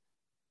one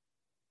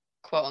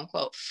quote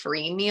unquote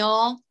free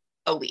meal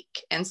a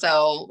week. And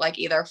so like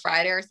either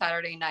Friday or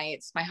Saturday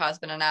nights, my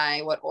husband and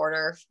I would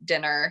order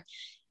dinner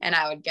and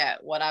I would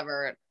get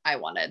whatever I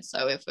wanted.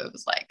 So if it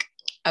was like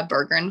a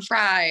burger and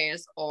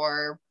fries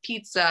or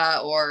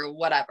pizza or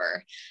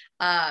whatever.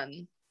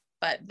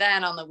 But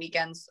then on the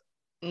weekends,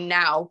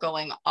 now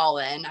going all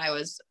in,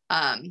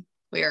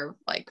 we are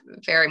like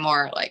very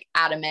more like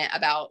adamant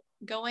about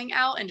going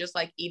out and just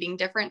like eating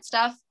different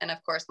stuff. And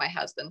of course my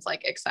husband's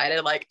like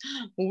excited, like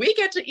we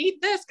get to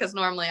eat this, because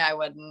normally I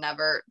would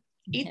never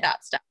eat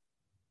that stuff.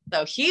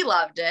 So he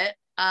loved it.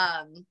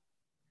 I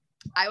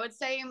would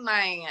say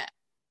my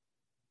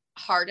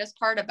hardest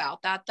part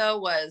about that though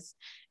was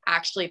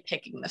actually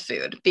picking the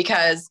food,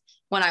 because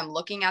when I'm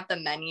looking at the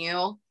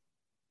menu,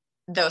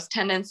 those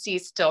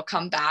tendencies still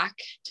come back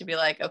to be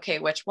like, okay,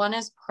 which one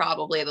is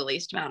probably the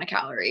least amount of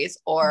calories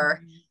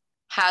or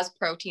has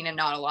protein and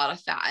not a lot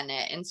of fat in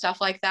it and stuff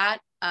like that.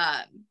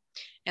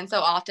 And so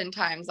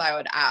oftentimes I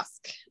would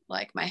ask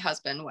like my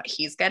husband what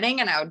he's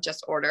getting, and I would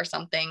just order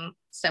something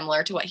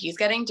similar to what he's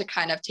getting to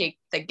kind of take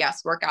the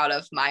guesswork out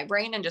of my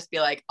brain and just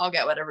be like, I'll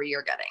get whatever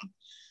you're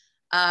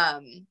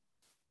getting.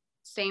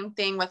 Same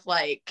thing with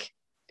like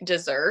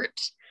dessert.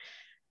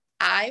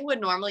 I would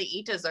normally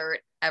eat dessert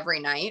every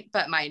night,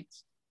 but my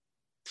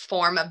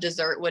form of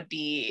dessert would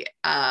be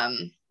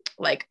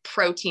like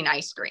protein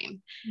ice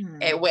cream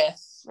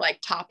with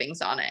like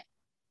toppings on it.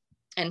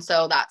 And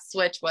so that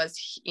switch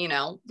was,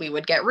 we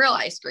would get real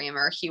ice cream,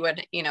 or he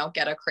would,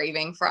 get a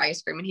craving for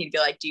ice cream and he'd be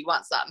like, do you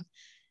want some?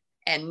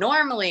 And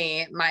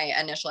normally my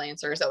initial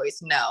answer is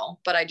always no,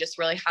 but I just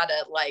really had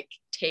to like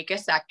take a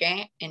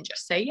second and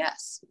just say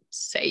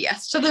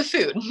yes to the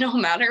food, no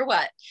matter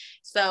what.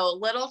 So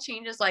little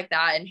changes like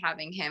that, and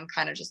having him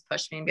kind of just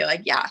push me and be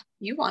like, yeah,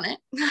 you want it,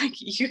 like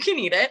you can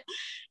eat it.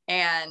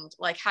 And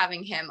like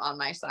having him on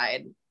my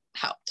side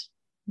helped.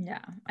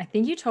 Yeah. I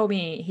think you told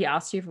me he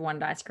asked you if you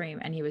wanted ice cream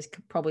and he was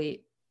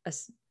probably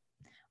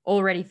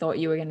already thought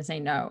you were going to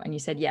say no. And you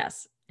said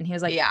yes. And he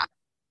was like, yeah,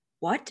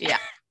 what? Yeah.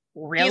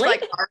 Really? He's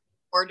like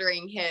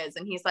ordering his,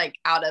 and he's like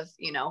out of,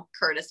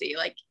 courtesy,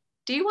 like,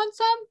 do you want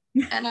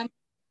some? And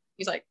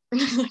he's like,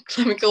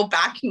 let me go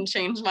back and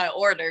change my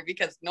order,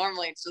 because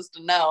normally it's just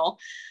a no.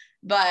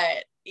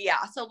 But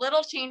yeah, so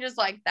little changes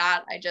like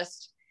that. I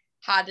just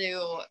had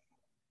to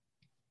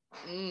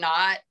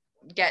not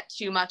get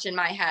too much in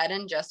my head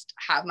and just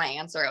have my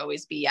answer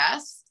always be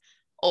yes.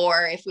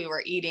 Or if we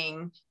were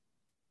eating,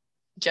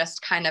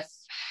 just kind of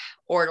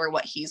order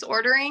what he's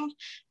ordering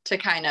to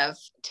kind of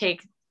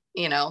take,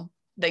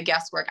 the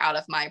guesswork out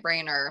of my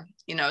brain, or,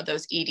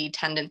 those ED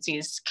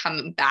tendencies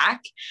come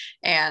back.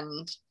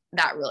 And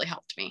that really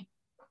helped me.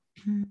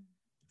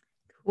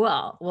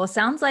 Well,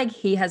 sounds like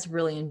he has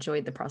really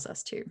enjoyed the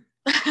process too.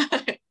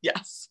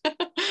 Yes.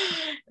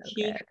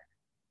 Okay.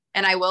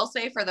 And I will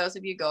say, for those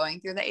of you going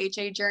through the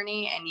HA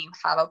journey and you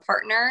have a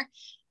partner,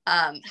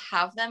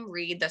 have them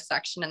read the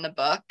section in the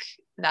book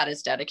that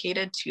is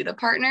dedicated to the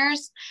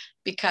partners,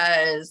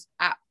 because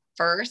at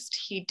first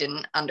he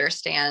didn't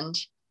understand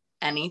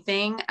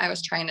anything I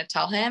was trying to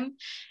tell him.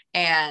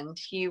 And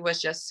he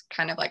was just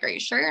kind of like, are you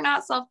sure you're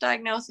not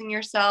self-diagnosing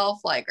yourself?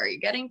 Like, are you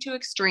getting too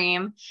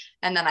extreme?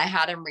 And then I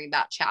had him read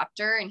that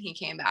chapter, and he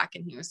came back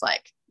and he was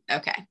like,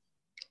 okay,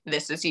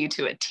 this is you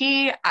to a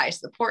T. I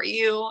support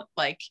you.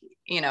 Like,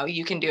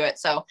 you can do it.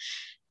 So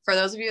for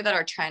those of you that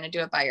are trying to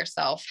do it by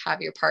yourself,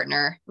 have your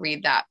partner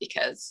read that,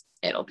 because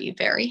it'll be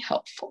very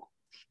helpful.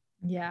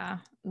 Yeah,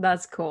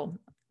 that's cool.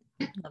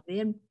 Love the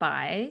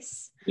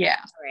advice. Yeah.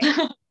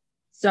 Right.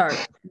 So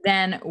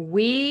then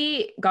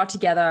we got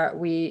together,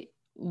 we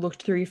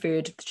looked through your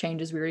food, the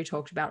changes, we already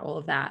talked about all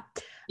of that.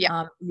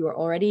 Yeah. You were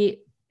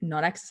already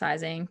not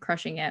exercising,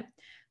 crushing it.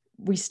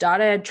 We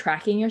started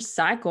tracking your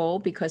cycle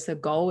because the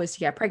goal was to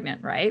get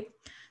pregnant, right?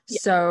 Yeah.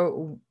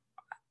 So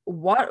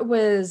what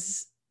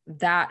was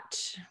that?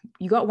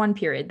 You got one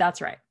period.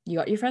 That's right. You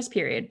got your first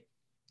period.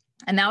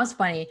 And that was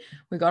funny.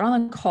 We got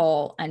on the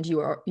call and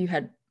you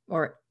had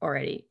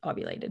already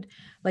ovulated.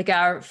 Like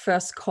our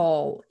first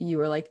call, you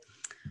were like,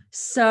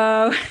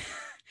 so.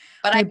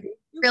 But I didn't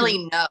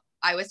really know.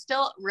 I was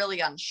still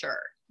really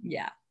unsure.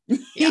 Yeah.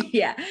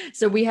 Yeah.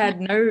 So we had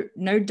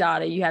no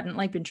data. You hadn't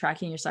like been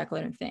tracking your cycle,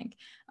 I don't think.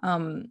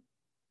 And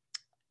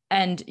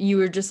you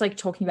were just like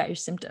talking about your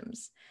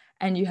symptoms,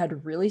 and you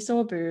had really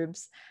sore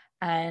boobs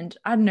And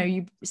I don't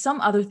know,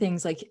 some other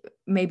things, like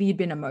maybe you'd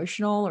been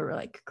emotional or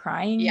like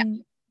crying. Yeah,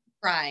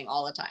 crying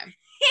all the time.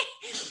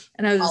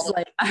 And I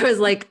was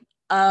like,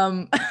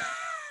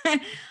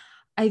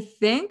 I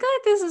think that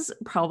this is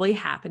probably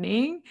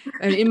happening.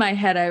 And in my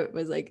head, I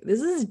was like,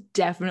 this is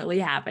definitely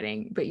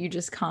happening, but you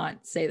just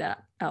can't say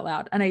that out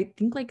loud. And I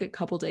think like a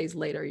couple days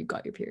later, you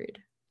got your period.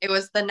 It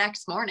was the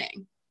next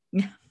morning.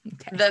 Yeah.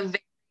 Okay. The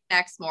very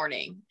next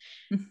morning.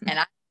 And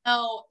I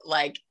know,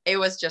 like, it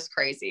was just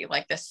crazy.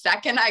 Like, the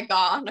second I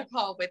got on a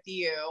call with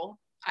you,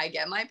 I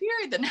get my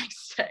period the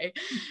next day.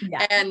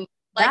 Yeah. And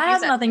like that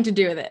has nothing to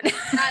do with it.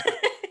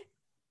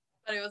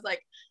 But it was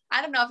like,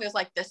 I don't know if it was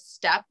like the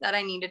step that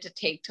I needed to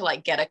take to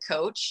like get a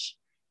coach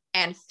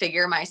and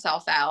figure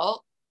myself out,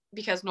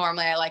 because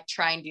normally I like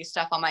try and do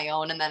stuff on my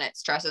own and then it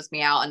stresses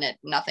me out and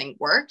nothing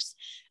works.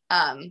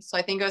 So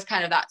I think it was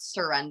kind of that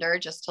surrender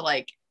just to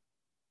like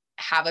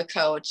have a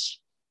coach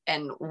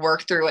and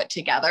work through it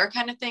together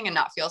kind of thing and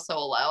not feel so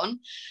alone.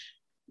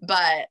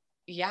 But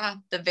yeah,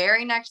 the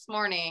very next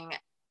morning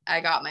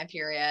I got my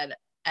period,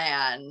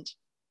 and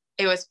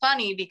it was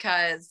funny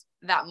because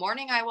that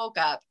morning I woke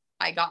up,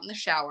 I got in the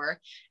shower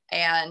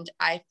and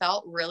I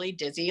felt really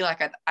dizzy.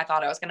 Like I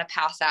thought I was going to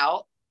pass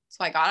out.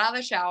 So I got out of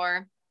the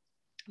shower,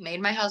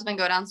 made my husband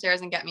go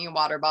downstairs and get me a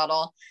water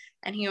bottle.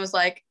 And he was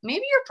like,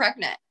 maybe you're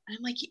pregnant. And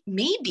I'm like,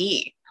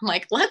 maybe. I'm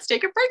like, let's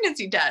take a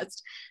pregnancy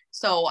test.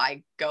 So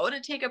I go to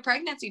take a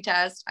pregnancy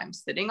test. I'm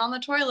sitting on the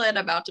toilet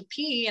about to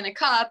pee in a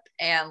cup,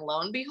 and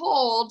lo and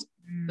behold,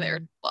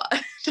 there's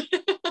blood.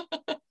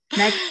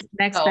 Next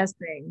best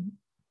thing.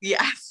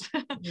 Yes.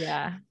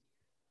 Yeah.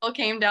 It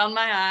came down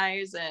my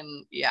eyes,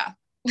 and yeah.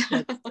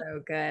 That's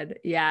so good.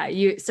 Yeah.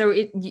 So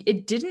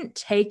it didn't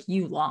take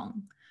you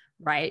long,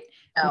 right?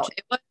 No,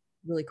 it was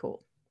really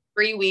cool.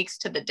 3 weeks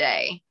to the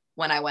day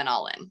when I went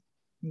all in.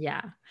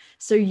 Yeah.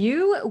 So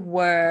you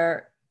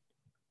were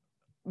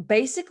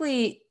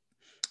basically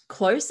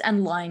close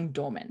and lying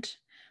dormant,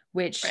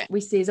 which we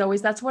see is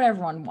always, that's what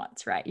everyone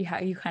wants, right?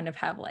 You kind of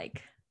have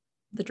like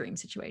the dream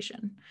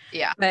situation.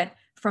 Yeah. But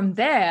from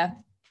there,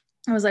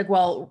 I was like,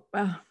 well,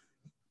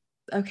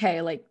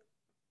 okay, like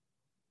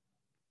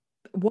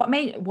what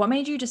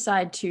made you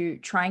decide to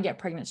try and get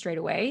pregnant straight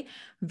away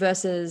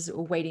versus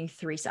waiting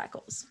 3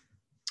 cycles?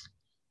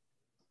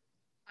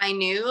 I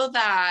knew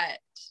that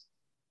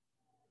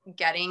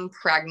getting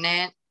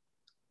pregnant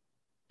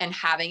and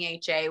having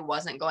HA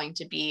wasn't going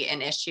to be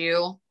an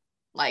issue.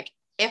 Like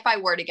if I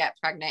were to get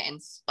pregnant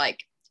and like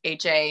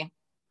HA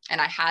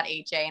and I had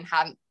HA and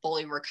haven't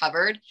fully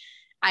recovered,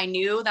 I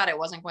knew that it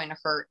wasn't going to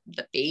hurt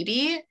the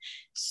baby.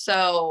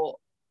 So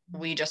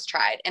we just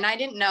tried. And I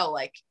didn't know,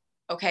 like,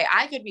 okay,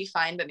 I could be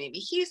fine, but maybe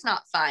he's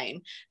not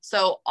fine.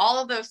 So all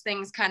of those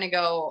things kind of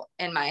go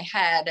in my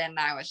head. And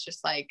I was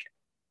just like,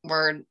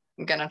 we're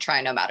going to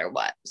try no matter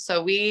what.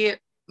 So we,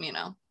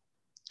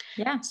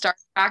 start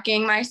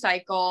tracking my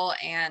cycle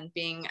and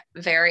being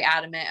very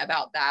adamant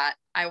about that.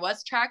 I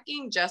was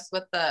tracking just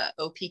with the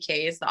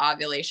OPKs, the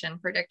ovulation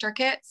predictor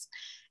kits.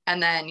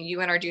 And then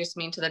you introduced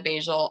me to the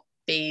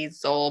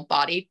basal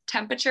body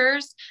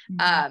temperatures.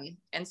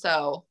 And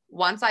so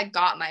once I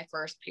got my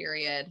first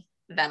period,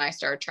 then I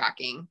started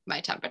tracking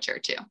my temperature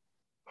too.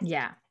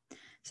 Yeah.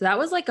 So that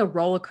was like a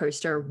roller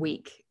coaster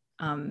week,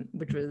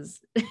 which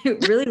was,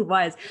 it really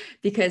was,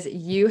 because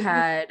you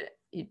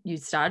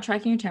started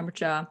tracking your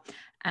temperature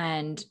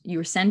and you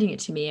were sending it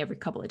to me every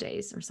couple of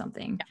days or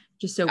something,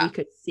 just so we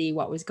could see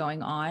what was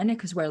going on,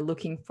 because we're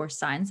looking for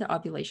signs that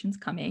ovulation's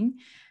coming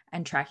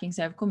and tracking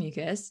cervical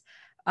mucus.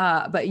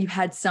 But you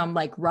had some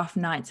like rough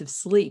nights of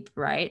sleep,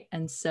 right?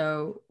 And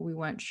so we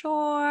weren't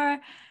sure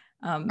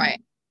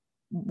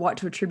what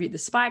to attribute the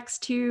spikes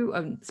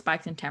to,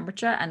 spikes in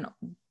temperature. And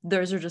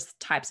those are just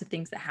types of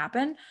things that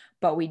happen.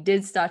 But we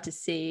did start to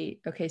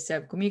see, okay,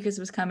 cervical mucus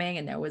was coming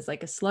and there was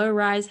like a slow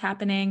rise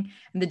happening,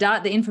 and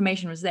the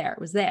information was there. It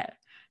was there.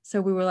 So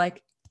we were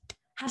like,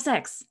 have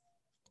sex.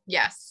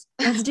 Yes.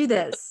 Let's do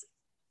this.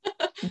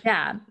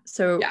 Yeah.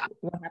 So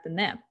what happened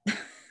there?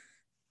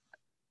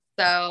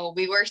 So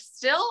we were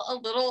still a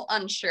little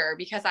unsure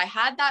because I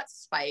had that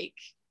spike,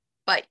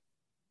 but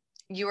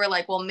you were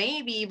like, well,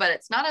 maybe, but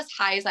it's not as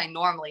high as I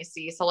normally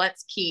see. So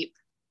let's keep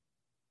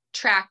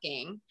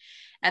tracking.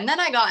 And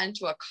then I got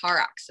into a car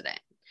accident,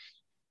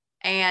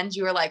 and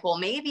you were like, well,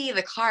 maybe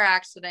the car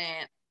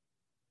accident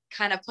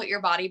kind of put your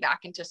body back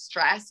into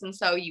stress. And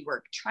so you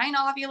were trying to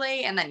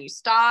ovulate and then you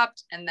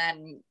stopped, and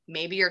then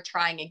maybe you're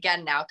trying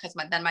again now because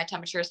then my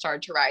temperature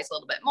started to rise a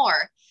little bit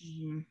more.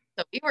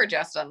 So we were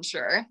just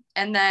unsure.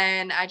 And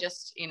then I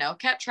just,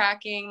 kept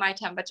tracking my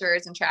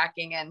temperatures and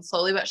tracking, and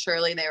slowly but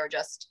surely they were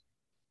just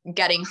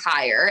getting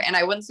higher. And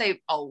I wouldn't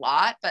say a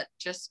lot, but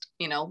just,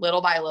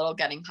 little by little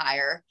getting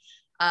higher.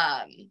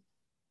 And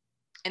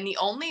the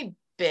only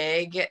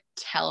big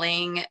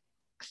telling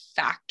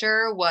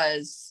factor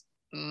was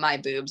my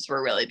boobs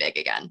were really big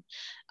again.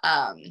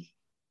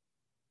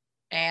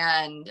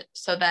 And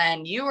so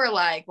then you were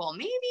like, well,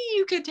 maybe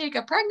you could take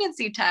a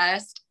pregnancy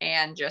test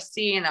and just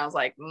see. And I was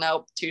like,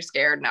 nope, too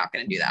scared. Not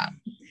going to do that.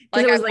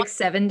 Like it was like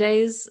 7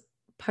 days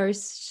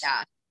post.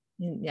 Yeah.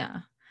 Yeah.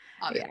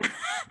 obviously.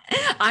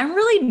 I'm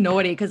really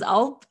naughty because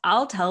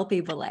I'll tell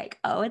people like,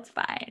 oh, it's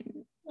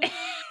fine.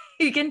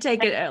 You can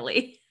take it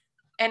early.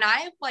 And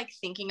I'm like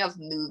thinking of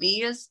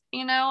movies,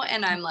 you know,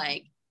 and I'm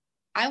like,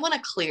 I want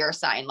a clear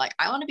sign. Like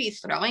I want to be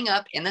throwing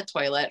up in the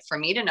toilet for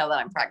me to know that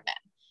I'm pregnant.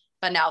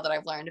 But now that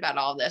I've learned about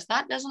all of this,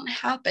 that doesn't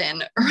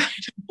happen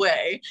right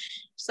away.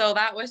 So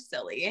that was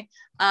silly.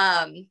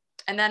 And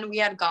then we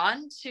had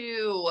gone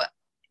to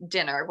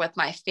dinner with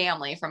my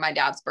family for my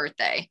dad's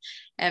birthday.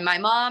 And my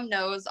mom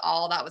knows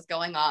all that was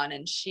going on.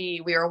 And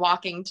we were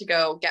walking to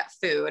go get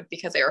food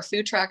because they were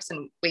food trucks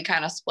and we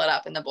kind of split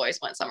up and the boys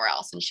went somewhere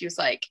else. And she was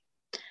like,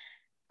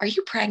 are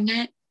you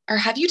pregnant? Or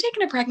have you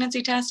taken a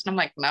pregnancy test? And I'm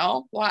like,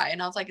 no, why?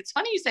 And I was like, it's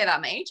funny you say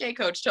that. My HA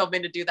coach told me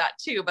to do that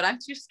too, but I'm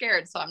too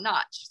scared. So I'm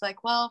not. She's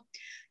like, well,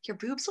 your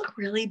boobs look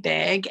really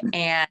big.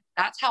 And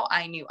that's how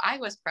I knew I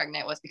was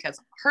pregnant, was because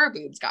her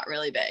boobs got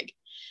really big.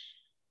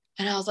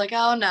 And I was like,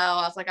 oh no.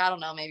 I was like, I don't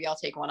know. Maybe I'll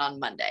take one on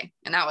Monday.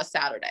 And that was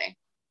Saturday.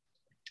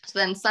 So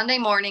then Sunday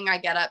morning, I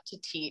get up to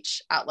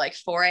teach at like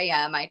 4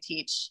 a.m. I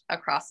teach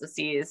across the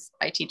seas.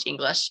 I teach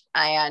English.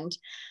 And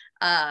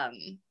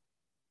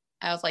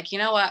I was like, you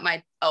know what?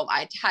 I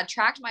had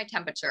tracked my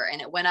temperature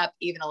and it went up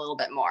even a little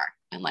bit more.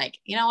 I'm like,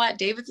 you know what?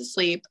 David's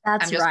asleep.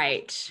 That's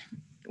right.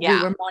 Yeah.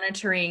 We were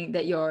monitoring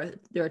that your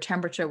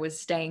temperature was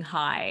staying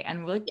high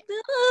and we're like,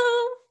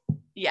 no.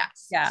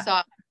 Yes. Yeah.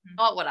 So,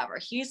 oh, whatever.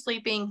 He's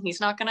sleeping. He's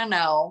not going to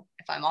know.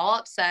 If I'm all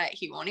upset,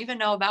 he won't even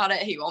know about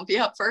it. He won't be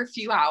up for a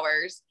few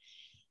hours.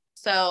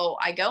 So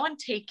I go and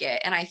take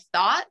it. And I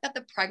thought that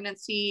the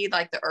pregnancy,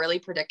 like the early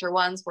predictor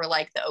ones, were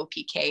like the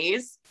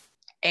OPKs,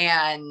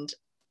 and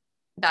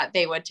that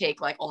they would take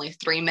like only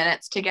 3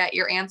 minutes to get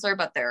your answer,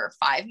 but they're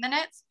 5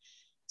 minutes.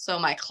 So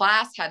my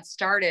class had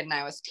started and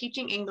I was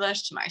teaching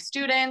English to my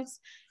students,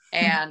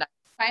 and I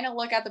trying to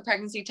look at the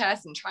pregnancy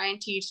test and try and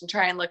teach and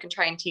try and look and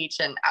try and teach.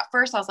 And at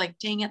first I was like,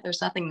 dang it,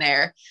 there's nothing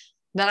there.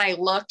 Then I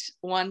looked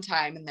one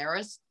time and there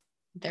was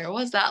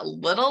that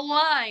little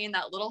line,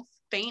 that little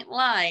faint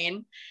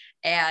line.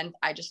 And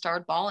I just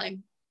started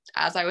bawling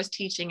as I was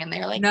teaching. And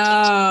they're like,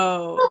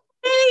 no.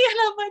 And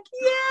I'm like,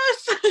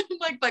 yes.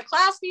 Like, but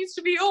class needs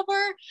to be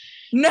over.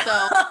 No.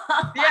 So,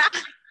 yeah.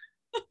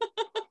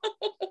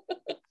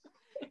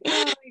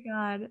 Oh my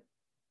God.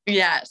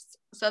 Yes.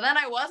 So then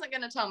I wasn't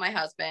going to tell my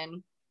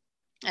husband.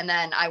 And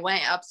then I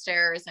went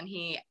upstairs and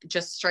he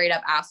just straight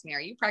up asked me, are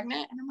you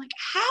pregnant? And I'm like,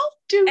 how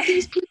do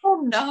these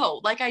people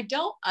know? Like, I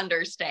don't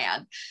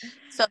understand.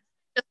 So I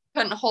just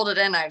couldn't hold it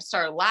in. I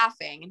started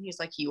laughing and he's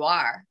like, you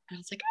are. And I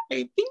was like,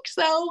 I think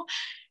so.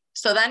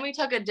 So then we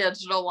took a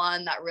digital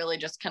one that really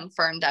just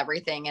confirmed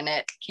everything, and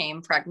it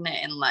came pregnant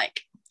in like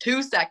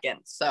 2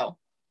 seconds. So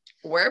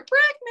we're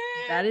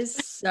pregnant. That is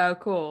so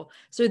cool.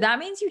 So that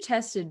means you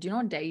tested, do you know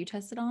what day you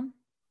tested on?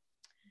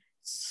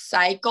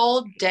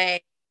 Cycle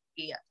day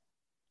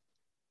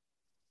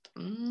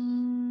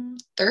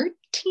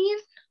 13.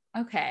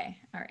 Okay.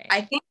 All right.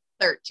 I think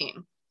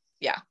 13.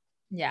 Yeah.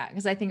 Yeah.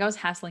 Because I think I was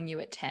hassling you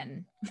at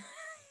 10.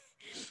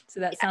 So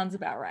that sounds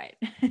about right.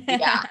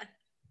 Yeah.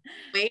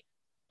 Wait,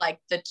 like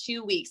the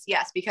 2 weeks.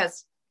 Yes.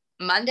 Because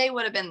Monday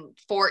would have been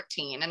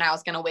 14 and I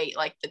was going to wait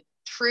like the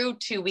true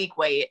 2 week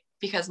wait,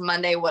 because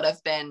Monday would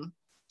have been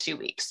 2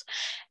 weeks.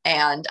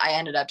 And I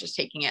ended up just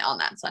taking it on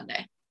that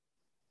Sunday.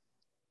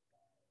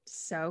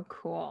 So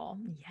cool.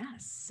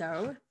 Yes.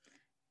 So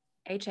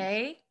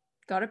HA,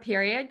 got a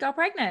period, got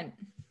pregnant.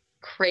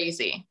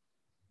 Crazy.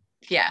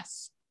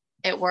 Yes,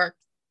 it worked.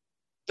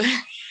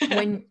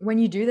 when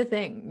you do the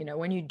thing, you know,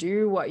 when you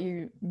do what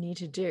you need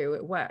to do,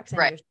 it works. And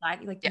right.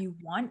 You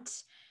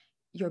want,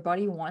 your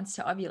body wants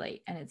to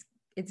ovulate, and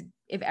it's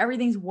if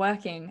everything's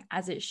working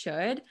as it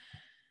should,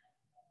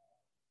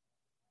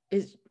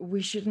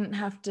 we shouldn't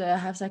have to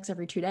have sex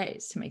every 2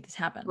 days to make this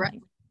happen. Right.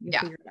 Like, you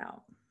figure it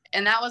out.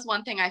 And that was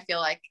one thing I feel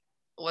like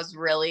was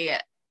really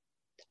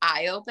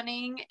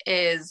eye-opening,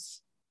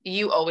 is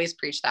you always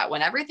preach that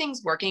when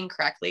everything's working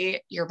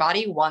correctly, your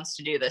body wants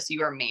to do this.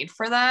 You are made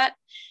for that.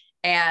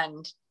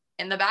 And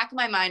in the back of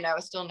my mind, I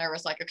was still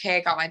nervous, like, okay,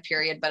 I got my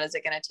period, but is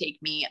it going to take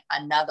me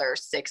another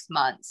 6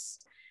 months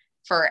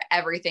for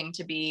everything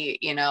to be,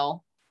 you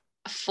know,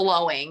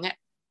 flowing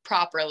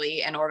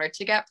properly in order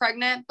to get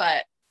pregnant?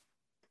 But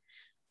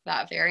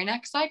that very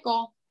next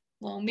cycle,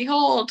 lo and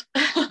behold.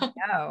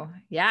 Oh,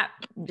 yeah.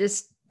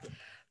 Just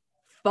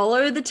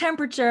follow the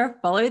temperature,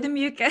 follow the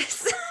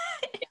mucus,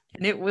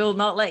 and it will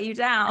not let you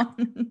down.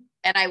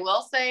 And I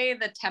will say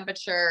the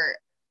temperature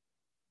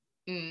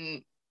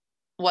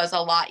was a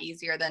lot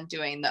easier than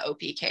doing the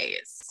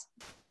OPKs,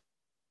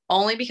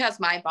 only because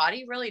my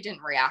body really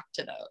didn't react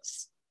to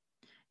those.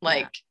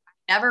 Like,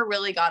 never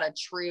really got a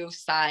true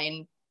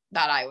sign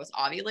that I was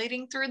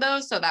ovulating through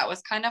those. So that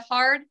was kind of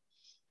hard.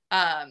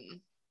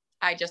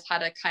 I just had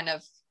to kind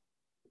of,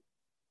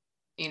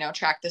 you know,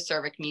 track the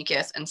cervix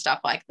mucus and stuff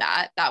like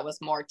that. That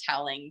was more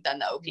telling than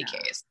the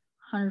OPKs.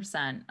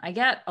 100%. I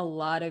get a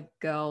lot of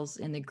girls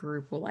in the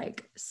group will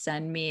like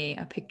send me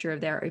a picture of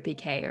their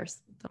OPK or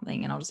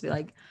something, and I'll just be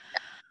like,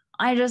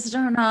 I just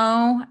don't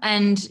know.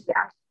 And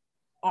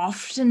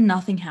often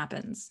nothing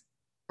happens.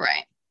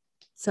 Right.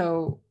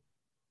 So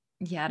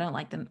Yeah, I don't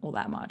like them all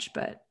that much,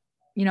 but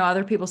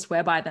other people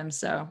swear by them.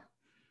 So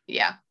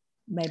yeah,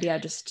 maybe I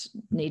just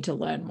need to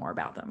learn more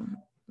about them.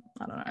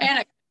 I don't know.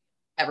 And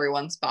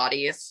everyone's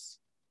bodies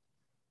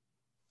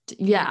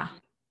Yeah,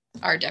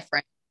 are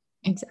different.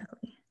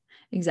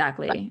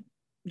 Exactly.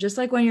 Just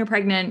like when you're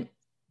pregnant,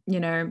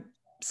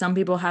 some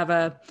people have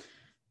a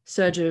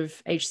surge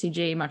of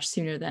HCG much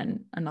sooner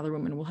than another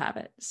woman will have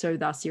it. So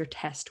thus your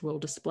test will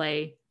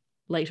display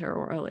later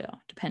or earlier,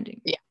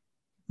 depending. Yeah.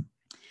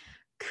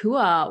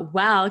 Cool.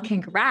 Well,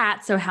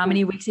 congrats. So how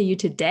many weeks are you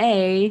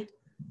today?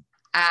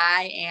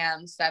 I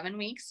am 7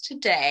 weeks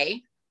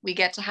today. We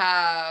get to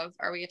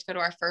go to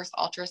our first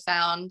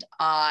ultrasound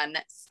on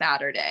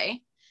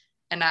Saturday.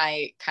 And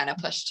I kind of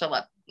pushed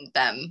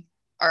them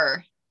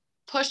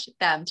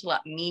to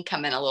let me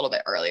come in a little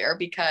bit earlier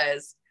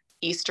because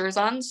Easter's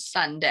on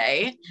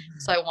Sunday.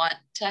 So I want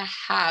to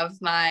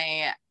have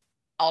my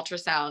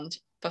ultrasound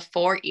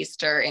before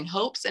Easter in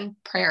hopes and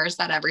prayers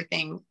that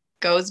everything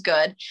goes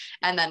good.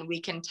 And then we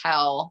can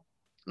tell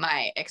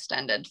my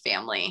extended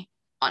family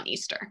on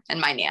Easter. And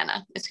my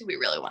Nana is who we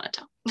really want to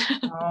tell.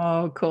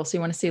 Oh, cool. So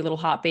you want to see a little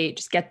heartbeat,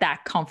 just get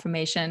that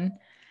confirmation.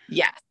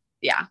 Yes.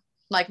 Yeah.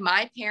 Like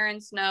my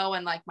parents know,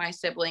 and like my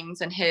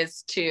siblings and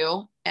his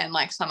too, and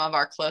like some of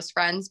our close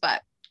friends,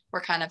 but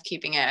we're kind of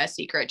keeping it a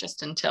secret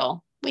just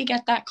until we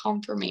get that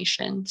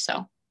confirmation.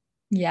 So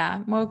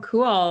yeah, well,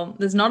 cool.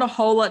 There's not a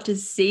whole lot to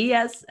see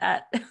as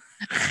at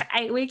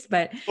 8 weeks,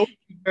 but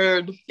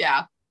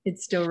yeah,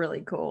 it's still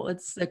really cool.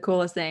 It's the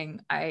coolest thing.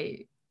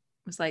 I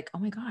was like, oh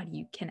my God,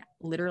 you can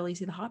literally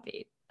see the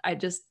heartbeat. I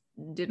just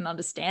didn't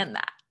understand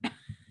that.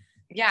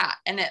 Yeah.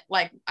 And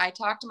I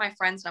talked to my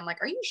friends and I'm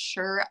like, are you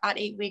sure at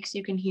 8 weeks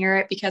you can hear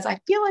it? Because I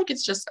feel like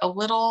it's just a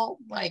little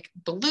like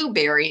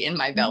blueberry in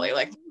my belly.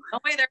 Like, no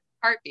way there's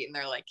a heartbeat. And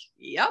they're like,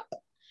 yep.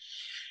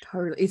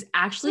 Totally. It's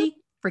actually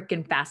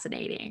freaking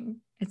fascinating.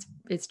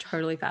 It's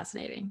totally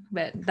fascinating,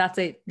 but that's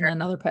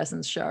another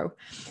person's show.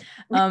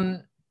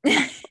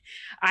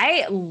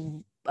 I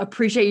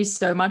appreciate you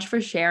so much for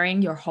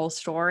sharing your whole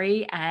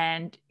story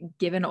and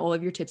given all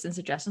of your tips and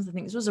suggestions. I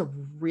think this was a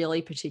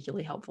really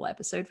particularly helpful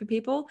episode for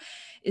people.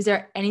 Is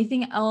there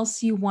anything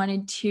else you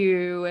wanted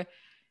to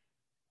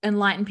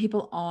enlighten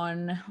people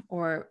on,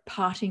 or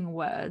parting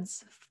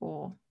words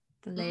for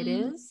the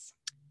ladies?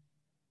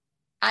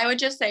 I would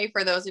just say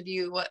for those of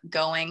you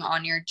going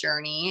on your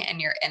journey and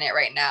you're in it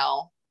right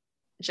now,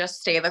 just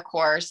stay the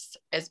course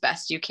as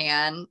best you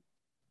can.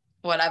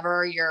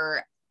 Whatever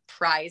your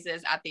prize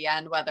is at the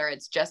end, whether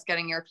it's just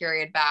getting your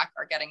period back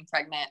or getting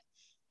pregnant,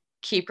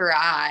 keep your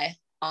eye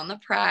on the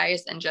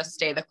prize and just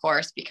stay the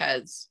course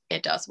because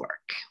it does work.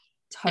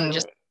 Totally. And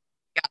just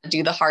gotta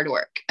do the hard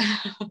work.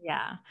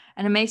 Yeah.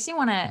 And it makes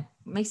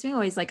me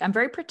always like, I'm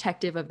very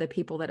protective of the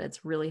people that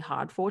it's really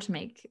hard for to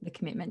make the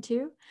commitment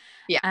to.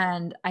 Yeah.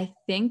 And I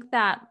think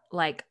that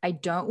like, I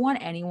don't want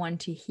anyone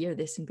to hear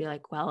this and be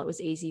like, well, it was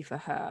easy for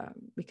her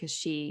because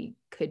she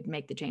could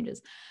make the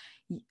changes.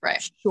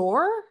 Right.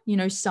 Sure.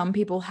 Some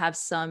people have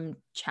some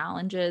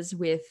challenges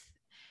with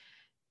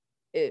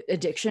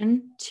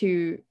addiction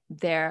to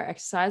their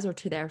exercise or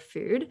to their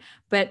food.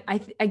 But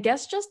I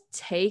guess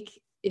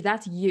if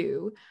that's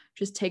you,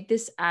 just take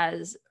this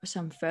as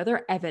some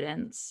further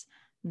evidence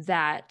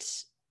that,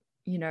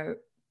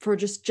 for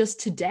just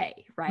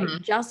today, right?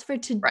 Mm-hmm. Just for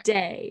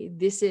today, right.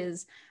 This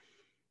is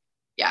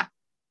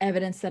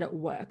evidence that it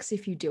works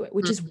if you do it,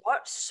 which is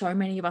what so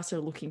many of us are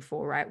looking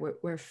for, right?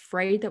 We're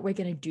afraid that we're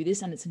going to do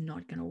this and it's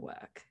not going to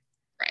work.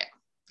 Right.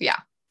 Yeah.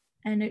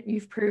 And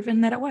you've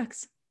proven that it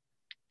works.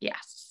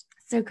 Yes.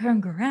 So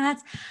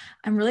congrats.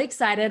 I'm really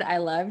excited. I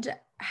loved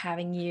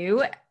having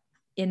you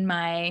in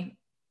my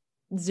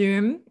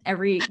Zoom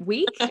every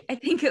week. I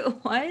think it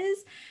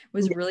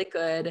was really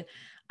good.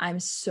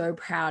 I'm so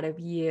proud of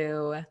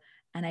you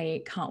and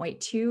I can't wait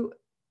to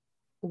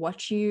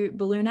watch you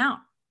balloon out.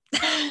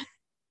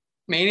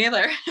 Me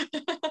neither.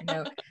 I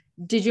know.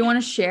 Did you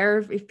want to share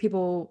if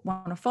people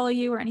want to follow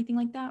you or anything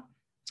like that?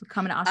 Or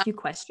come and ask you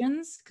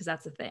questions? Because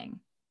that's the thing.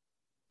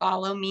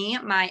 Follow me.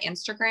 My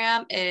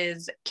Instagram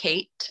is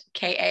Kate,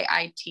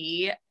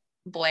 Kait,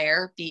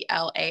 Blare,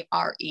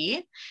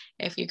 Blare.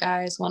 If you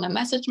guys want to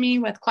message me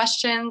with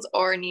questions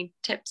or need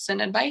tips and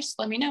advice,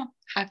 let me know.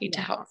 Happy to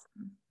help.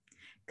 Awesome.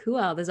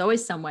 Cool. There's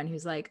always someone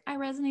who's like, I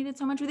resonated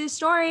so much with this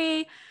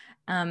story.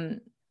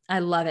 I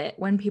love it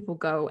when people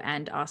go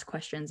and ask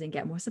questions and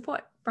get more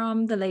support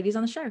from the ladies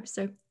on the show.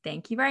 So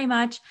thank you very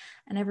much.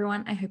 And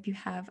everyone, I hope you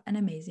have an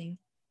amazing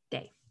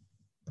day.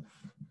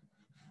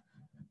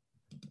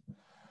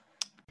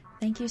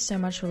 Thank you so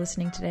much for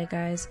listening today,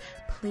 guys.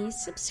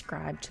 Please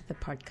subscribe to the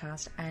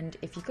podcast. And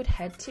if you could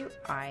head to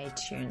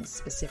iTunes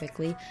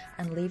specifically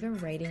and leave a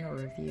rating or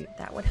review,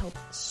 that would help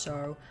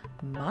so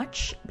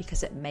much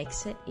because it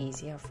makes it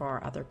easier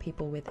for other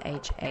people with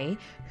HA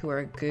who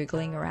are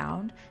Googling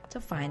around to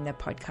find the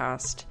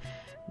podcast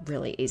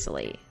really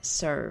easily.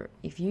 So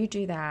if you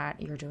do that,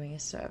 you're doing a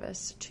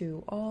service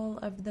to all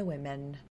of the women